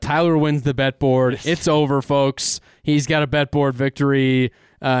 Tyler wins the bet board. It's over, folks. He's got a bet board victory,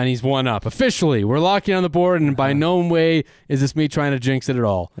 and he's one up. Officially, we're locking on the board, and by no way is this me trying to jinx it at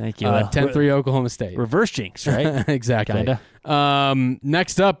all. Thank you. 10-3 Oklahoma State. Reverse jinx, right? Exactly. Kinda.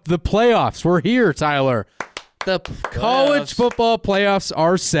 Next up, the playoffs. We're here, Tyler. The college football playoffs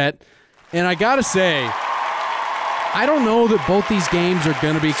are set, and I got to say, I don't know that both these games are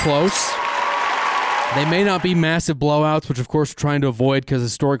going to be close. They may not be massive blowouts, which, of course, we're trying to avoid because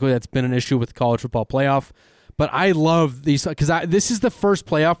historically that's been an issue with the college football playoff. But I love these because this is the first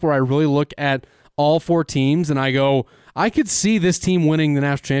playoff where I really look at all four teams and I go, I could see this team winning the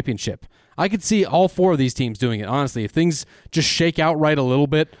national championship. I could see all four of these teams doing it, honestly. If things just shake out right a little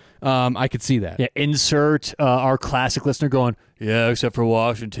bit, I could see that. Yeah, insert our classic listener going, yeah, except for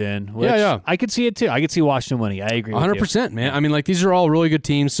Washington. Which Yeah. I could see it too. I could see Washington winning. I agree with 100%, man. I mean, these are all really good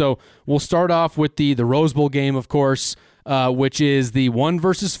teams. So we'll start off with the Rose Bowl game, of course, which is the 1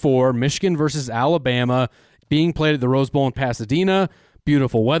 versus 4, Michigan versus Alabama, being played at the Rose Bowl in Pasadena.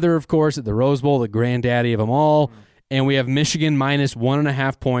 Beautiful weather, of course, at the Rose Bowl, the granddaddy of them all. And we have Michigan minus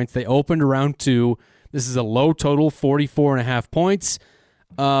 1.5 points. They opened round 2. This is a low total, 44.5 points.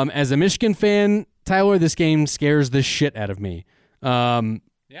 As a Michigan fan, Tyler, this game scares the shit out of me.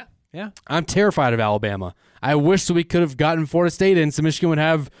 Yeah. I'm terrified of Alabama. I wish that we could have gotten Florida State in so Michigan would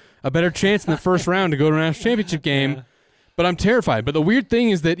have a better chance in the first round to go to a national championship game. But I'm terrified. But the weird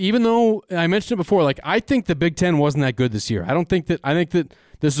thing is that even though I mentioned it before, I think the Big Ten wasn't that good this year. I think that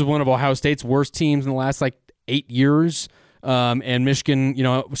this is one of Ohio State's worst teams in the last 8 years. And Michigan,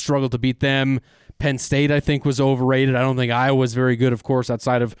 struggled to beat them. Penn State, I think, was overrated. I don't think Iowa was very good, of course,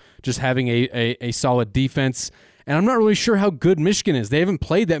 outside of just having a solid defense. And I'm not really sure how good Michigan is. They haven't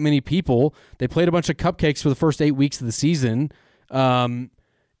played that many people. They played a bunch of cupcakes for the first 8 weeks of the season. And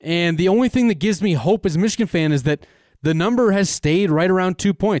the only thing that gives me hope as a Michigan fan is that the number has stayed right around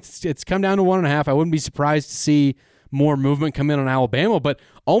 2 points. It's come down to 1.5. I wouldn't be surprised to see more movement come in on Alabama, but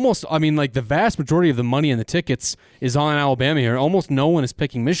almost, the vast majority of the money and the tickets is on Alabama here. Almost no one is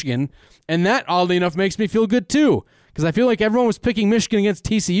picking Michigan, and that, oddly enough, makes me feel good too, because I feel like everyone was picking Michigan against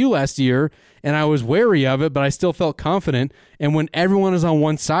TCU last year, and I was wary of it, but I still felt confident, and when everyone is on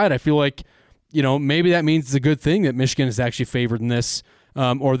one side, I feel like, maybe that means it's a good thing that Michigan is actually favored in this,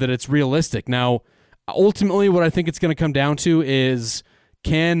 or that it's realistic. Now, ultimately, what I think it's going to come down to is,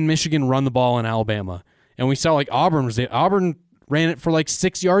 can Michigan run the ball in Alabama? And we saw Auburn ran it for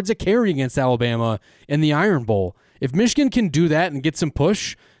 6 yards a carry against Alabama in the Iron Bowl. If Michigan can do that and get some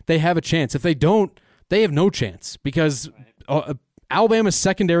push, they have a chance. If they don't, they have no chance because Alabama's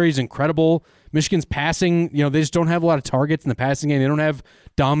secondary is incredible. Michigan's passing, they just don't have a lot of targets in the passing game. They don't have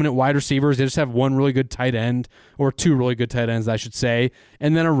dominant wide receivers. They just have one really good tight end, or two really good tight ends, I should say,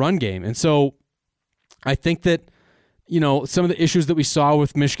 and then a run game. And so I think that some of the issues that we saw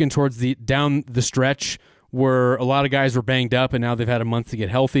with Michigan towards down the stretch were a lot of guys were banged up, and now they've had a month to get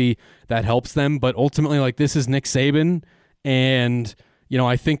healthy. That helps them. But ultimately, this is Nick Saban, and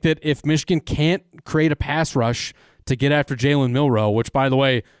I think that if Michigan can't create a pass rush to get after Jalen Milroe, which, by the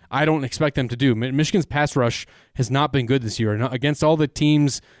way, I don't expect them to do. Michigan's pass rush has not been good this year. And against all the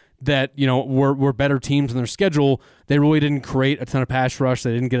teams that were better teams in their schedule, they really didn't create a ton of pass rush.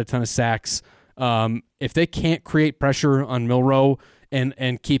 They didn't get a ton of sacks. If they can't create pressure on Milroe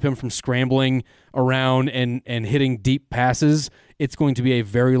and keep him from scrambling around and hitting deep passes, it's going to be a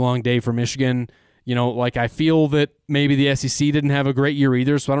very long day for Michigan. I feel that maybe the SEC didn't have a great year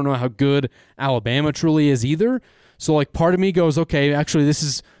either, so I don't know how good Alabama truly is either. So, part of me goes, okay, actually, this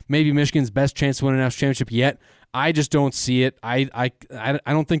is maybe Michigan's best chance to win a national championship yet. I just don't see it. I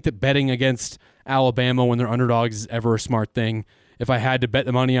don't think that betting against Alabama when they're underdogs is ever a smart thing. If I had to bet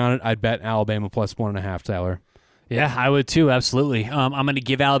the money on it, I'd bet Alabama plus 1.5, Tyler. Yeah, I would too, absolutely. I'm going to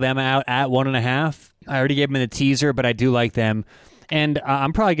give Alabama out at 1.5. I already gave them the teaser, but I do like them. And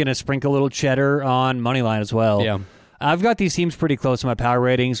I'm probably going to sprinkle a little cheddar on Moneyline as well. Yeah. I've got these teams pretty close to my power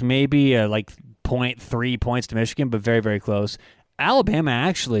ratings, maybe 0.3 points to Michigan, but very, very close. Alabama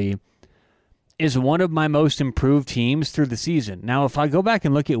actually is one of my most improved teams through the season. Now, if I go back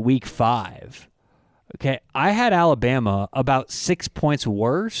and look at week 5, okay, I had Alabama about 6 points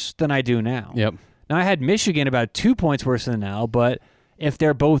worse than I do now. Yep. Now, I had Michigan about 2 points worse than now, but if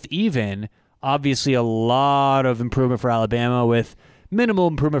they're both even, obviously a lot of improvement for Alabama with minimal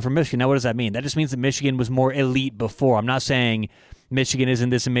improvement for Michigan. Now, what does that mean? That just means that Michigan was more elite before. I'm not saying Michigan isn't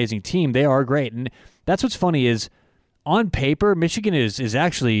this amazing team. They are great. And that's what's funny is on paper, Michigan is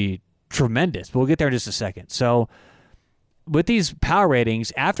actually tremendous. But we'll get there in just a second. So with these power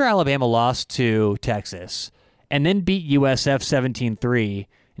ratings, after Alabama lost to Texas and then beat USF 17-3,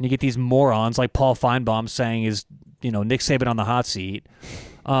 and you get these morons like Paul Feinbaum saying is, Nick Saban on the hot seat.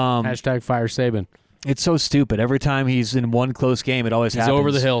 Hashtag fire Saban. It's so stupid. Every time he's in one close game, it always happens. He's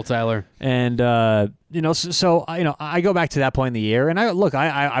over the hill, Tyler. And, so I go back to that point in the year, and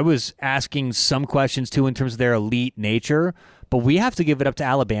I was asking some questions, too, in terms of their elite nature, but we have to give it up to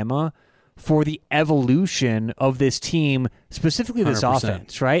Alabama for the evolution of this team, specifically this 100%.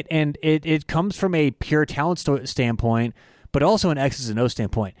 offense, right? And it comes from a pure talent standpoint, but also an X's and O's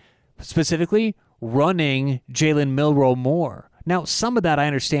standpoint, specifically running Jalen Milroe more. Now, some of that I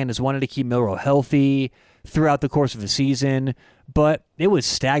understand is wanting to keep Milroe healthy throughout the course of the season, but it was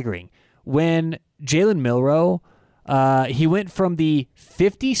staggering. When Jalen Milroe, he went from the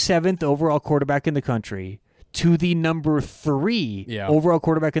 57th overall quarterback in the country to the number 3 overall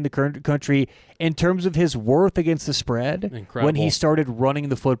quarterback in the country in terms of his worth against the spread. Incredible. When he started running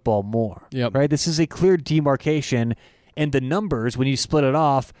the football more. Yep. Right? This is a clear demarcation, and the numbers, when you split it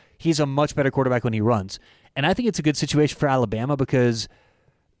off, he's a much better quarterback when he runs. And I think it's a good situation for Alabama because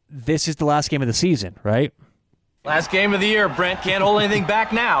this is the last game of the season, right? Last game of the year. Brent can't hold anything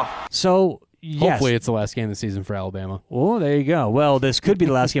back now. So, yes. Hopefully it's the last game of the season for Alabama. Oh, there you go. Well, this could be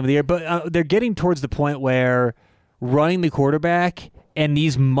the last game of the year, but they're getting towards the point where running the quarterback and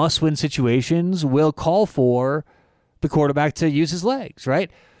these must-win situations will call for the quarterback to use his legs, right?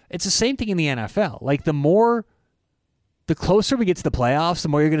 It's the same thing in the NFL. Like, the closer we get to the playoffs, the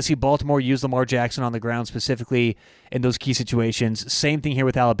more you're going to see Baltimore use Lamar Jackson on the ground, specifically in those key situations. Same thing here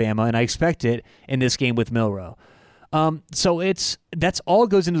with Alabama, and I expect it in this game with Milroe. So that's all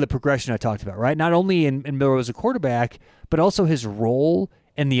goes into the progression I talked about, right? Not only in Milroe as a quarterback, but also his role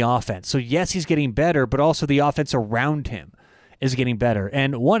in the offense. So yes, he's getting better, but also the offense around him is getting better.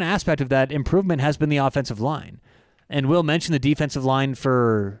 And one aspect of that improvement has been the offensive line. And we'll mention the defensive line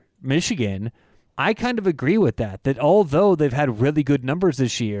for Michigan. I kind of agree with that although they've had really good numbers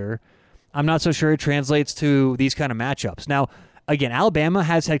this year, I'm not so sure it translates to these kind of matchups. Now, again, Alabama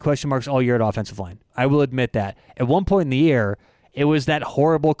has had question marks all year at offensive line. I will admit that. At one point in the year, it was that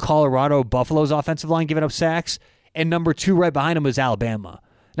horrible Colorado Buffalo's offensive line giving up sacks, and number 2 right behind them was Alabama.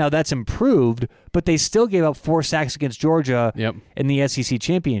 Now, that's improved, but they still gave up 4 sacks against Georgia in the SEC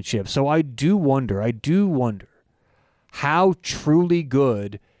championship. So I do wonder how truly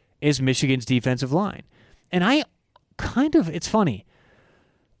good is Michigan's defensive line. And it's funny.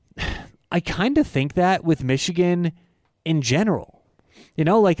 I kind of think that with Michigan in general.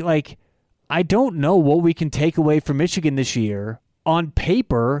 Like I don't know what we can take away from Michigan this year. On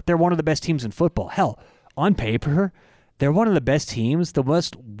paper, they're one of the best teams in football. Hell, on paper, they're one of the best teams, the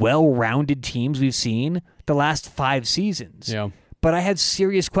most well-rounded teams we've seen the last 5 seasons. Yeah. But I had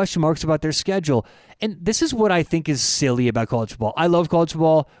serious question marks about their schedule. And this is what I think is silly about college football. I love college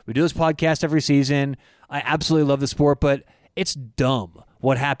football. We do this podcast every season. I absolutely love the sport, but it's dumb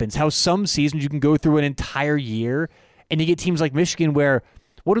what happens. How some seasons you can go through an entire year and you get teams like Michigan where,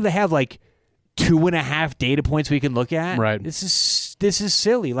 what do they have, like 2.5 data points we can look at? Right. This is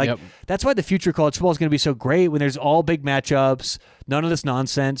silly. That's why the future of college football is going to be so great when there's all big matchups, none of this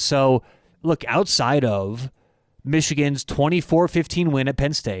nonsense. So, look, outside of Michigan's 24-15 win at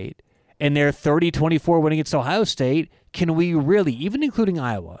Penn State and their 30-24 win against Ohio State, can we really, even including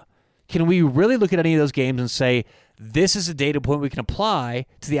Iowa, can we really look at any of those games and say, this is a data point we can apply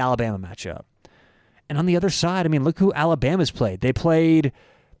to the Alabama matchup? And on the other side, look who Alabama's played. They played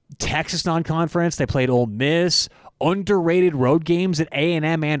Texas non-conference. They played Ole Miss, underrated road games at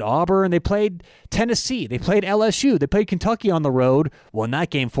A&M and Auburn. They played Tennessee. They played LSU. They played Kentucky on the road, won that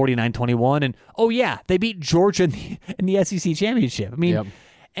game 49-21. And, they beat Georgia in the SEC championship.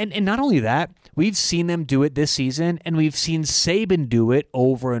 And not only that, we've seen them do it this season, and we've seen Saban do it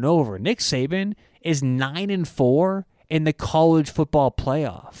over and over. Nick Saban is 9-4 in the college football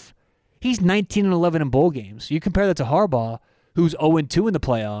playoff. He's 19-11 in bowl games. You compare that to Harbaugh, who's 0-2 in the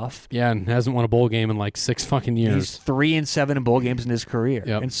playoff. Yeah, and hasn't won a bowl game in like 6 fucking years. He's 3-7 in bowl games in his career.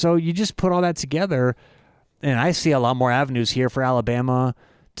 Yep. And so you just put all that together, and I see a lot more avenues here for Alabama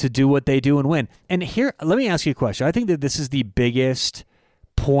to do what they do and win. And here, let me ask you a question. I think that this is the biggest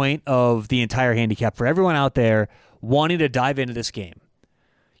point of the entire handicap for everyone out there wanting to dive into this game.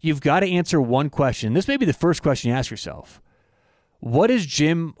 You've got to answer one question. This may be the first question you ask yourself. what is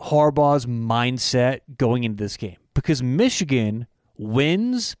Jim Harbaugh's mindset going into this game? Because Michigan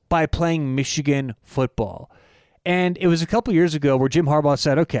wins by playing Michigan football. And it was a couple years ago where Jim Harbaugh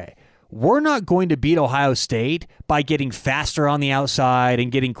said, okay, we're not going to beat Ohio State by getting faster on the outside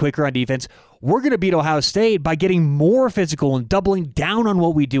and getting quicker on defense. We're going to beat Ohio State by getting more physical and doubling down on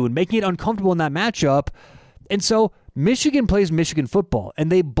what we do and making it uncomfortable in that matchup. And so Michigan plays Michigan football, and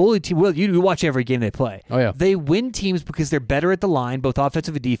they bully teams. Well, you watch every game they play. Oh, yeah. They win teams because they're better at the line, both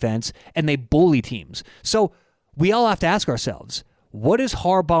offensive and defense, and they bully teams. So we all have to ask ourselves, what is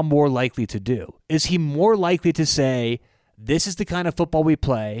Harbaugh more likely to do? Is he more likely to say, this is the kind of football we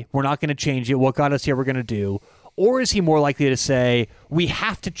play, we're not going to change it, what got us here we're going to do? Or is he more likely to say, we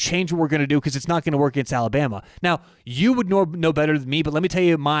have to change what we're going to do because it's not going to work against Alabama? Now, you would know better than me, but let me tell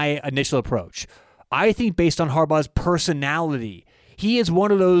you my initial approach. I think based on Harbaugh's personality, he is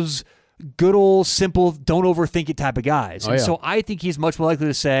one of those good old, simple, don't overthink it type of guys. Oh, yeah. So I think he's much more likely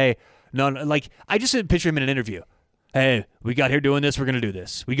to say, no, like, I just didn't picture him in an interview. Hey, we got here doing this, we're going to do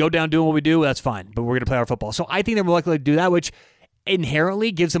this. We go down doing what we do, that's fine, but we're going to play our football. So I think they're more likely to do that, which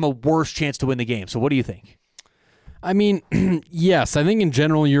inherently gives them a worse chance to win the game. So what do you think? I mean, yes, I think in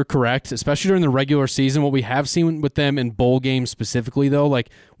general you're correct, especially during the regular season. What we have seen with them in bowl games specifically, though, like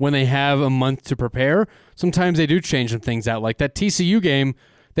when they have a month to prepare, sometimes they do change some things out. Like that TCU game,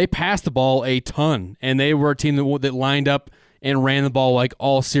 they passed the ball a ton, and they were a team that lined up and ran the ball like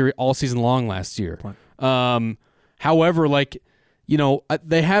all season long last year. Right. However, like, you know,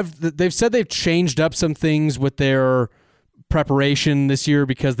 they've said they've changed up some things with their preparation this year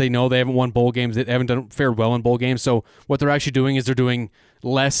because they know they haven't won bowl games. They haven't fared well in bowl games. So what they're actually doing is they're doing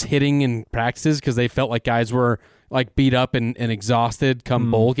less hitting in practices because they felt like guys were like beat up and exhausted come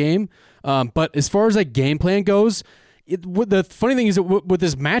bowl game. But as far as like game plan goes, the funny thing is that with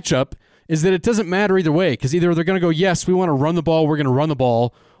this matchup is that it doesn't matter either way because either they're going to go, yes, we want to run the ball, we're going to run the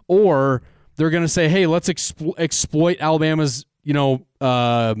ball, or they're going to say, hey, let's exploit Alabama's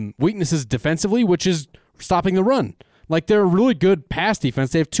weaknesses defensively, which is stopping the run. Like, they're a really good pass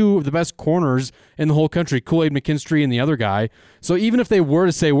defense. They have two of the best corners in the whole country, Kool-Aid McKinstry and the other guy. So even if they were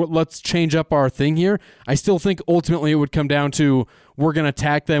to say, well, let's change up our thing here, I still think ultimately it would come down to we're going to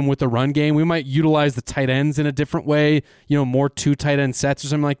attack them with the run game. We might utilize the tight ends in a different way, more 2 tight end sets or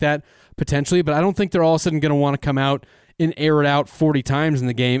something like that, potentially. But I don't think they're all of a sudden going to want to come out and air it out 40 times in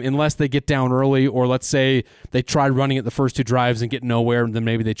the game unless they get down early, or let's say they try running it the first 2 drives and get nowhere, and then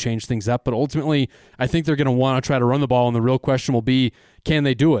maybe they change things up. But ultimately, I think they're going to want to try to run the ball, and the real question will be, can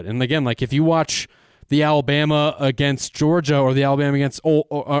they do it? And again, like if you watch the Alabama against Georgia or the Alabama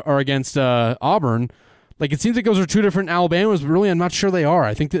against Auburn, like it seems like those are 2 different Alabamas, but really I'm not sure they are.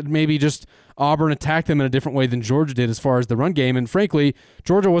 I think that maybe just Auburn attacked them in a different way than Georgia did as far as the run game, and frankly,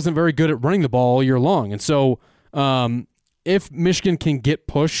 Georgia wasn't very good at running the ball all year long. And so if Michigan can get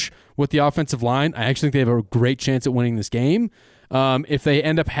push with the offensive line, I actually think they have a great chance at winning this game. If they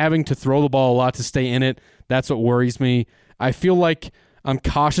end up having to throw the ball a lot to stay in it, that's what worries me. I feel like I'm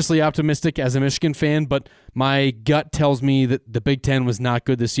cautiously optimistic as a Michigan fan, but my gut tells me that the Big Ten was not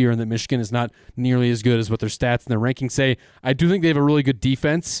good this year and that Michigan is not nearly as good as what their stats and their rankings say. I do think they have a really good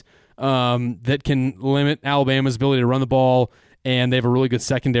defense that can limit Alabama's ability to run the ball, and they have a really good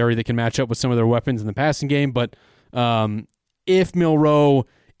secondary that can match up with some of their weapons in the passing game, but if Milroe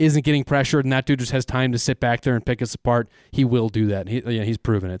isn't getting pressured and that dude just has time to sit back there and pick us apart, he will do that. He's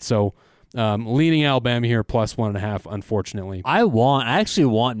proven it. So leaning Alabama here plus 1.5, unfortunately. I actually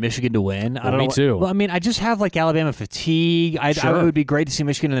want Michigan to win. I don't know. Me too. Well, I mean, I just have like Alabama fatigue. It would be great to see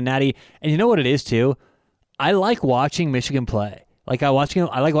Michigan in the Natty. And you know what it is too? I like watching Michigan play. Like I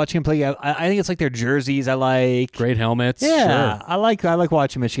like watching them play. I think it's like their jerseys. I like great helmets. Yeah, sure. I like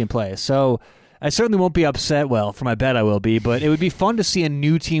watching Michigan play. So I certainly won't be upset. Well, for my bet, I will be. But it would be fun to see a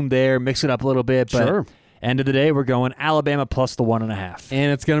new team there, mix it up a little bit. But sure. End of the day, we're going Alabama plus the 1.5.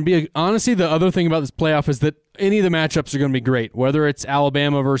 And it's going to be, honestly, the other thing about this playoff is that any of the matchups are going to be great, whether it's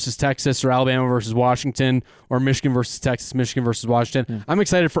Alabama versus Texas or Alabama versus Washington or Michigan versus Texas, Michigan versus Washington. Yeah. I'm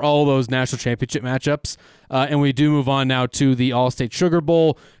excited for all of those national championship matchups. And we do move on now to the All-State Sugar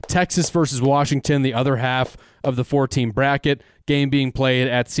Bowl, Texas versus Washington, the other half of the 4-team bracket, game being played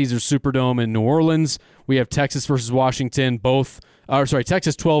at Caesars Superdome in New Orleans. We have Texas versus Washington, Texas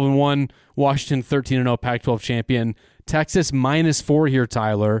 12-1, Washington 13-0, Pac-12 champion. Texas -4 here,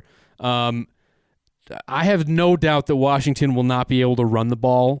 Tyler. I have no doubt that Washington will not be able to run the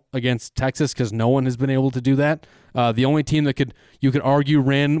ball against Texas because no one has been able to do that. The only team that you could argue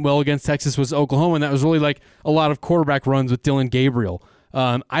ran well against Texas was Oklahoma, and that was really like a lot of quarterback runs with Dylan Gabriel.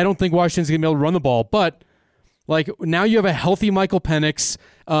 I don't think Washington's going to be able to run the ball, but Like, now you have a healthy Michael Penix,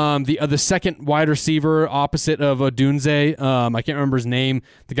 the second wide receiver opposite of Odunze. I can't remember his name.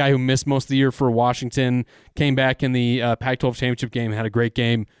 The guy who missed most of the year for Washington came back in the Pac-12 championship game, had a great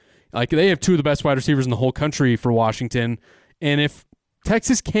game. Like, they have two of the best wide receivers in the whole country for Washington. And if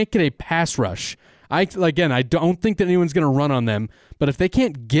Texas can't get a pass rush, I don't think that anyone's going to run on them. But if they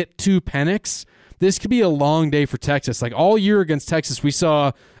can't get to Penix, this could be a long day for Texas. Like, all year against Texas, we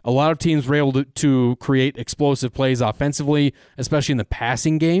saw a lot of teams were able to create explosive plays offensively, especially in the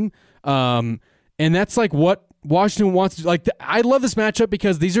passing game. And that's like what Washington wants to do. Like, I love this matchup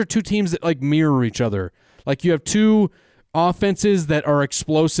because these are two teams that like mirror each other. Like, you have two offenses that are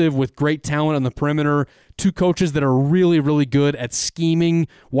explosive with great talent on the perimeter, two coaches that are really, really good at scheming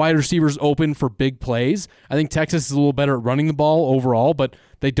wide receivers open for big plays. I think Texas is a little better at running the ball overall, but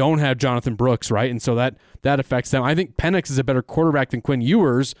they don't have Jonathan Brooks, right? And so that affects them. I think Penix is a better quarterback than Quinn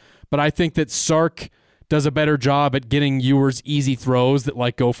Ewers, but I think that Sark does a better job at getting Ewers easy throws that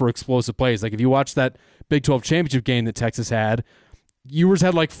like go for explosive plays. Like, if you watch that Big 12 championship game that Texas had, Ewers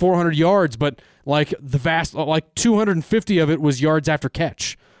had like 400 yards, but like 250 of it was yards after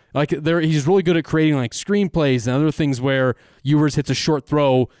catch. Like, he's really good at creating like screenplays and other things where Ewers hits a short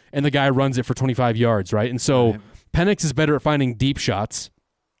throw and the guy runs it for 25 yards, right? And so Penix is better at finding deep shots.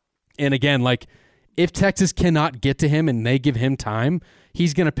 And again, like, if Texas cannot get to him and they give him time,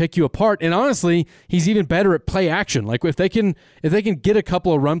 he's going to pick you apart. And honestly, he's even better at play action. Like, if they can get a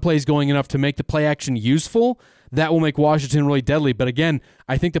couple of run plays going enough to make the play action useful, that will make Washington really deadly. But again,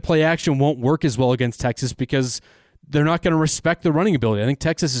 I think the play action won't work as well against Texas because they're not going to respect the running ability. I think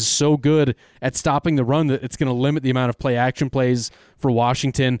Texas is so good at stopping the run that it's going to limit the amount of play action plays for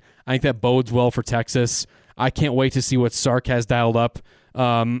Washington. I think that bodes well for Texas. I can't wait to see what Sark has dialed up.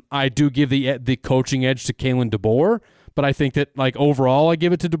 I do give the coaching edge to Kalen DeBoer, but I think that, like, overall I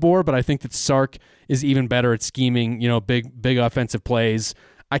give it to DeBoer, but I think that Sark is even better at scheming, big offensive plays.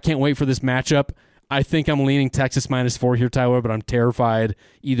 I can't wait for this matchup. I think I'm leaning Texas -4 here, Tyler, but I'm terrified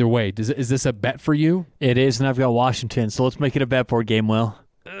either way. Is this a bet for you? It is, and I've got Washington, so let's make it a bet board game, Will.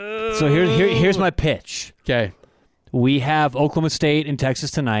 So here's my pitch. Okay. We have Oklahoma State and Texas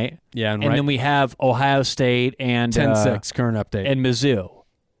tonight. Yeah, and then we have Ohio State and 10-6 current update. And Mizzou.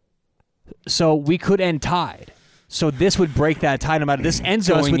 So we could end tied. So this would break that tie no matter. This ends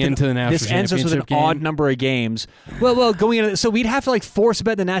us with an odd number of games. Well, going into so we'd have to like force a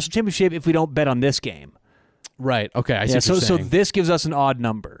bet in the national championship if we don't bet on this game. Right. Okay. I see what you're saying. So this gives us an odd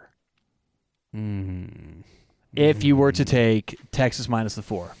number. If you were to take Texas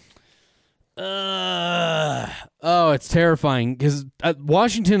 -4. It's terrifying because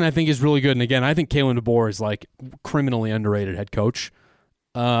Washington, I think, is really good. And again, I think Kalen DeBoer is like criminally underrated head coach.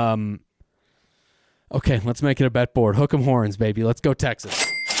 Okay, let's make it a bet board. Hook 'em horns, baby. Let's go Texas.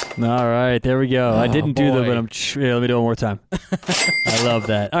 All right, there we go. I didn't do that, but let me do it one more time. I love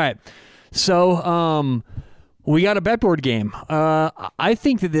that. All right, so we got a bet board game. I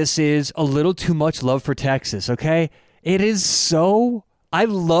think that this is a little too much love for Texas, okay? It is so... I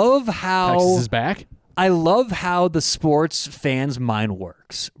love how... Texas is back? I love how the sports fans' mind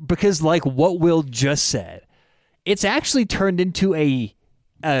works because, like what Will just said, it's actually turned into a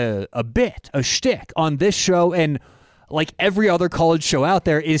shtick on this show, and like every other college show out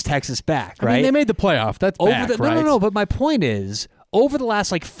there is Texas back, right? I mean, they made the playoff. That's back, right? No. But my point is, over the last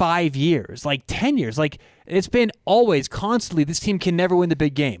like 5 years, like 10 years, like it's been always constantly this team can never win the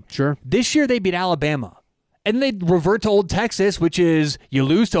big game. Sure. This year they beat Alabama. And they revert to old Texas, which is you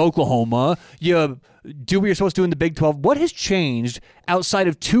lose to Oklahoma, you do what you're supposed to do in the Big 12. What has changed outside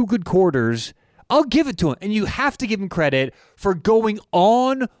of 2 good quarters? I'll give it to him. And you have to give him credit for going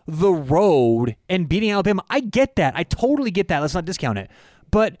on the road and beating Alabama. I get that. I totally get that. Let's not discount it.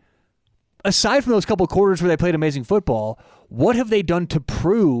 But aside from those couple quarters where they played amazing football, what have they done to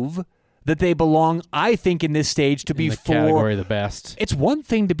prove that they belong, I think, in this stage to be in the category of the best? It's one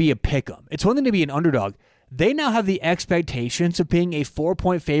thing to be a pick'em. It's one thing to be an underdog. They now have the expectations of being a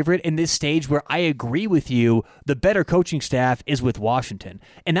 4-point favorite in this stage where I agree with you, the better coaching staff is with Washington.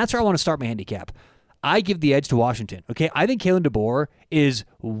 And that's where I want to start my handicap. I give the edge to Washington. Okay, I think Kalen DeBoer is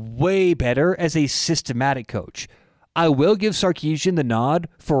way better as a systematic coach. I will give Sarkisian the nod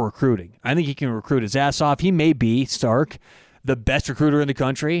for recruiting. I think he can recruit his ass off. He may be, Stark, the best recruiter in the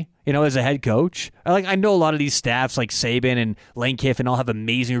country, as a head coach. I know a lot of these staffs like Saban and Lane Kiffin all have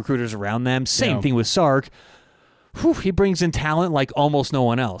amazing recruiters around them. Same thing with Sark. He brings in talent like almost no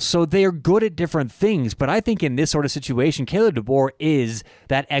one else. So they're good at different things, but I think in this sort of situation, Kalen DeBoer is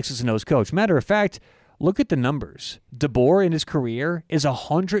that X's and O's coach. Matter of fact, look at the numbers. DeBoer in his career is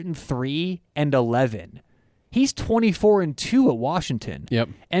 103-11. He's 24-2 at Washington. Yep.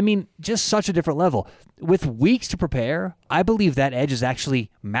 I mean, just such a different level. with weeks to prepare, I believe that edge is actually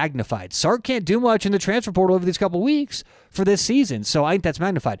magnified. Sark can't do much in the transfer portal over these couple weeks for this season, so I think that's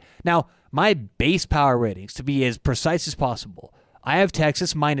magnified. Now, my base power ratings, to be as precise as possible, I have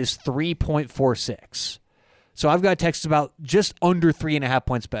Texas minus 3.46. So I've got Texas about just under 3.5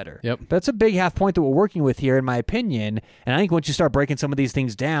 points better. Yep. That's a big half point that we're working with here, in my opinion. And I think once you start breaking some of these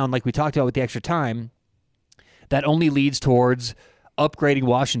things down, like we talked about with the extra time, that only leads towards upgrading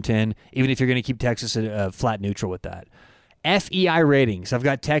Washington, even if you're going to keep Texas flat neutral with that. FEI ratings. I've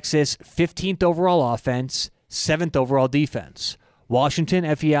got Texas 15th overall offense, 7th overall defense. Washington,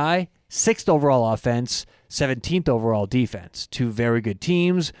 FEI, 6th overall offense, 17th overall defense. Two very good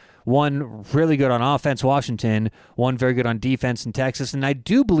teams. One really good on offense, Washington. One very good on defense in Texas. And I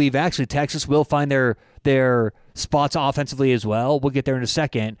do believe, actually, Texas will find their spots offensively as well. We'll get there in a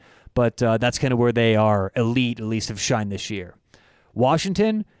second. But that's kind of where they are elite, at least have shined this year.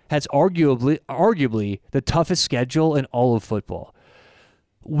 Washington has arguably the toughest schedule in all of football.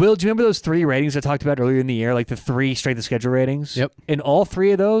 Will, do you remember those 3 ratings I talked about earlier in the year, like the 3 strength of schedule ratings? Yep. In all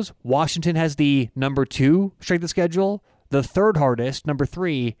 3 of those, Washington has the number 2 strength of schedule, the 3rd hardest, number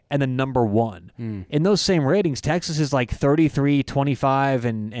 3, and the number 1. In those same ratings, Texas is like 33, 25,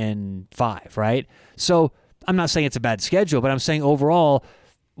 and 5, right? So I'm not saying it's a bad schedule, but I'm saying overall,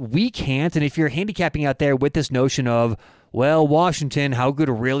 we can't, and if you're handicapping out there with this notion of, well, Washington, how good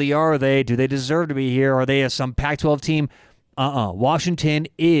really are they? Do they deserve to be here? Are they some Pac-12 team? Washington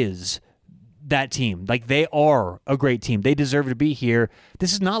is that team. Like, they are a great team. They deserve to be here.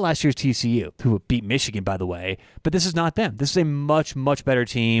 This is not last year's TCU, who beat Michigan, by the way, but this is not them. This is a much, much better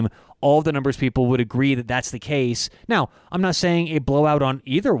team. All of the numbers people would agree that that's the case. Now, I'm not saying a blowout on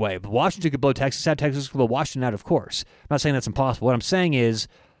either way, but Washington could blow Texas out. Texas could blow Washington out, of course. I'm not saying that's impossible. What I'm saying is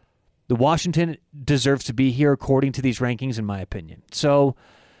the Washington deserves to be here according to these rankings, in my opinion. So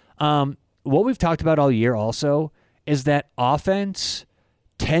what we've talked about all year also is that offense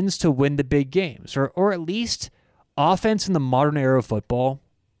tends to win the big games, or at least offense in the modern era of football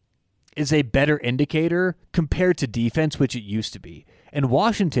is a better indicator compared to defense, which it used to be. And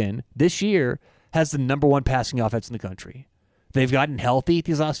Washington this year has the number 1 passing offense in the country. They've gotten healthy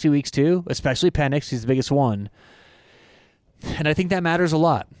these last few weeks too, especially Penix. He's the biggest one. And I think that matters a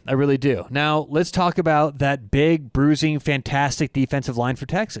lot. I really do. Now, let's talk about that big, bruising, fantastic defensive line for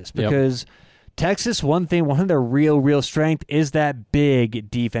Texas, because Texas, one of their real strength is that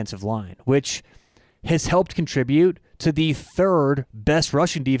big defensive line, which has helped contribute to the 3rd best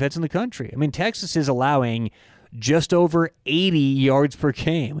rushing defense in the country. I mean, Texas is allowing just over 80 yards per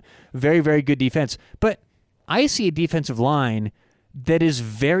game. Very, very good defense. But I see a defensive line that is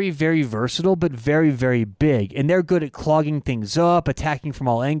very, very versatile, but very, very big. And they're good at clogging things up, attacking from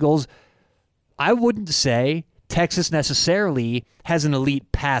all angles. I wouldn't say Texas necessarily has an elite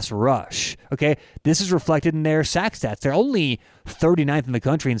pass rush. Okay, this is reflected in their sack stats. They're only 39th in the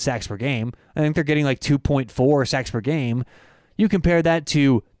country in sacks per game. I think they're getting like 2.4 sacks per game. You compare that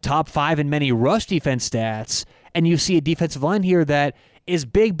to top 5 in many rush defense stats, and you see a defensive line here that is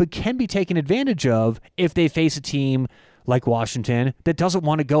big but can be taken advantage of if they face a team like Washington that doesn't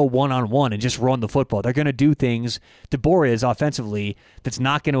want to go one-on-one and just run the football. They're going to do things to Boris offensively that's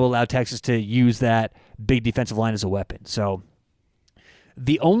not going to allow Texas to use that big defensive line as a weapon. So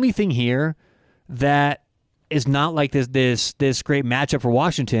the only thing here that is not like this great matchup for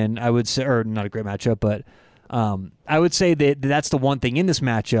Washington, I would say, or not a great matchup, but I would say that that's the one thing in this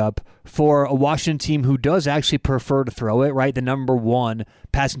matchup for a Washington team who does actually prefer to throw it, right? The number 1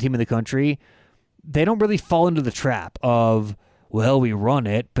 passing team in the country. They don't really fall into the trap of, well, we run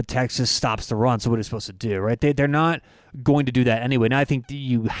it, but Texas stops the run, so what are they supposed to do, right? They're not going to do that anyway. Now, I think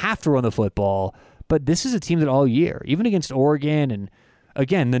you have to run the football, but this is a team that all year, even against Oregon, and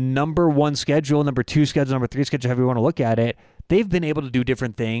again, the number 1 schedule, number 2 schedule, number 3 schedule, however you want to look at it, they've been able to do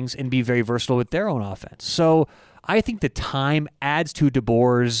different things and be very versatile with their own offense. So I think the time adds to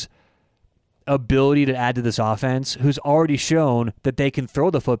DeBoer's ability to add to this offense, who's already shown that they can throw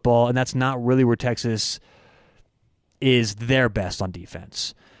the football, and that's not really where Texas is their best on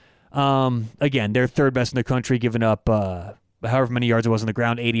defense. Again, they're 3rd best in the country, giving up however many yards it was on the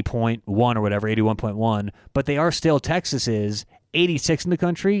ground, 80.1 or whatever, 81.1, but they are still, Texas is 86 in the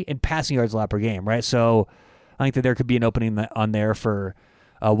country in passing yards allowed per game, right? So I think that there could be an opening on there for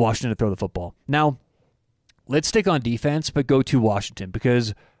Washington to throw the football. Now, let's stick on defense, but go to Washington,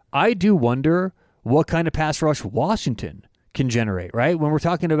 because I do wonder what kind of pass rush Washington can generate, right? When we're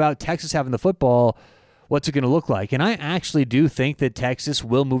talking about Texas having the football, what's it going to look like? And I actually do think that Texas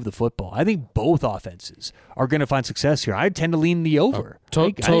will move the football. I think both offenses are going to find success here. I tend to lean the over.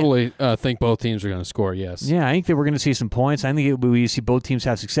 Totally think both teams are going to score, yes. Yeah, I think that we're going to see some points. I think we see both teams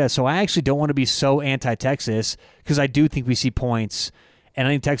have success. So I actually don't want to be so anti-Texas because I do think we see points, and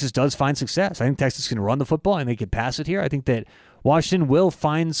I think Texas does find success. I think Texas can run the football, and they can pass it here. I think that Washington will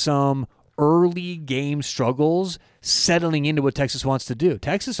find some early game struggles settling into what Texas wants to do.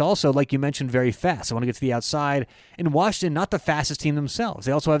 Texas also, like you mentioned, very fast. I want to get to the outside. And Washington, not the fastest team themselves.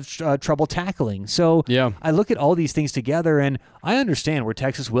 They also have trouble tackling. So I look at all these things together, and I understand where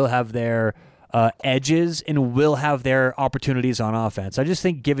Texas will have their edges and will have their opportunities on offense. I just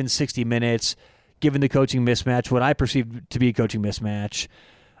think given 60 minutes, given the coaching mismatch, what I perceive to be a coaching mismatch,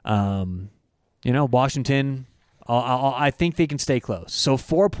 Washington, I think they can stay close. So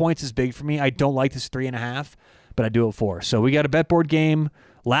 4 points is big for me. I don't like this 3.5, but I do it 4. So we got a bet board game,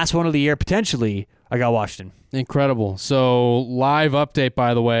 last one of the year, potentially. I got Washington. Incredible. So live update,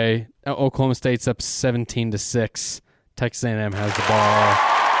 by the way, Oklahoma State's up 17-6. Texas A&M has the ball.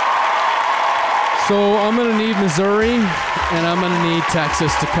 So I'm going to need Missouri, and I'm going to need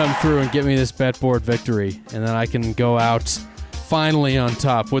Texas to come through and get me this bet board victory, and then I can go out finally on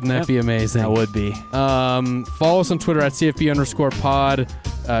top. Wouldn't that be amazing? That would be. Follow us on Twitter at CFB_pod.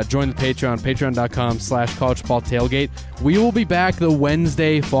 Join the Patreon, patreon.com/collegefootballtailgate. We will be back the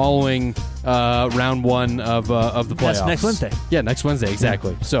Wednesday following round 1 of the playoffs. That's next Wednesday. Yeah, next Wednesday,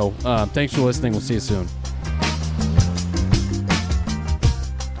 exactly. So thanks for listening. We'll see you soon.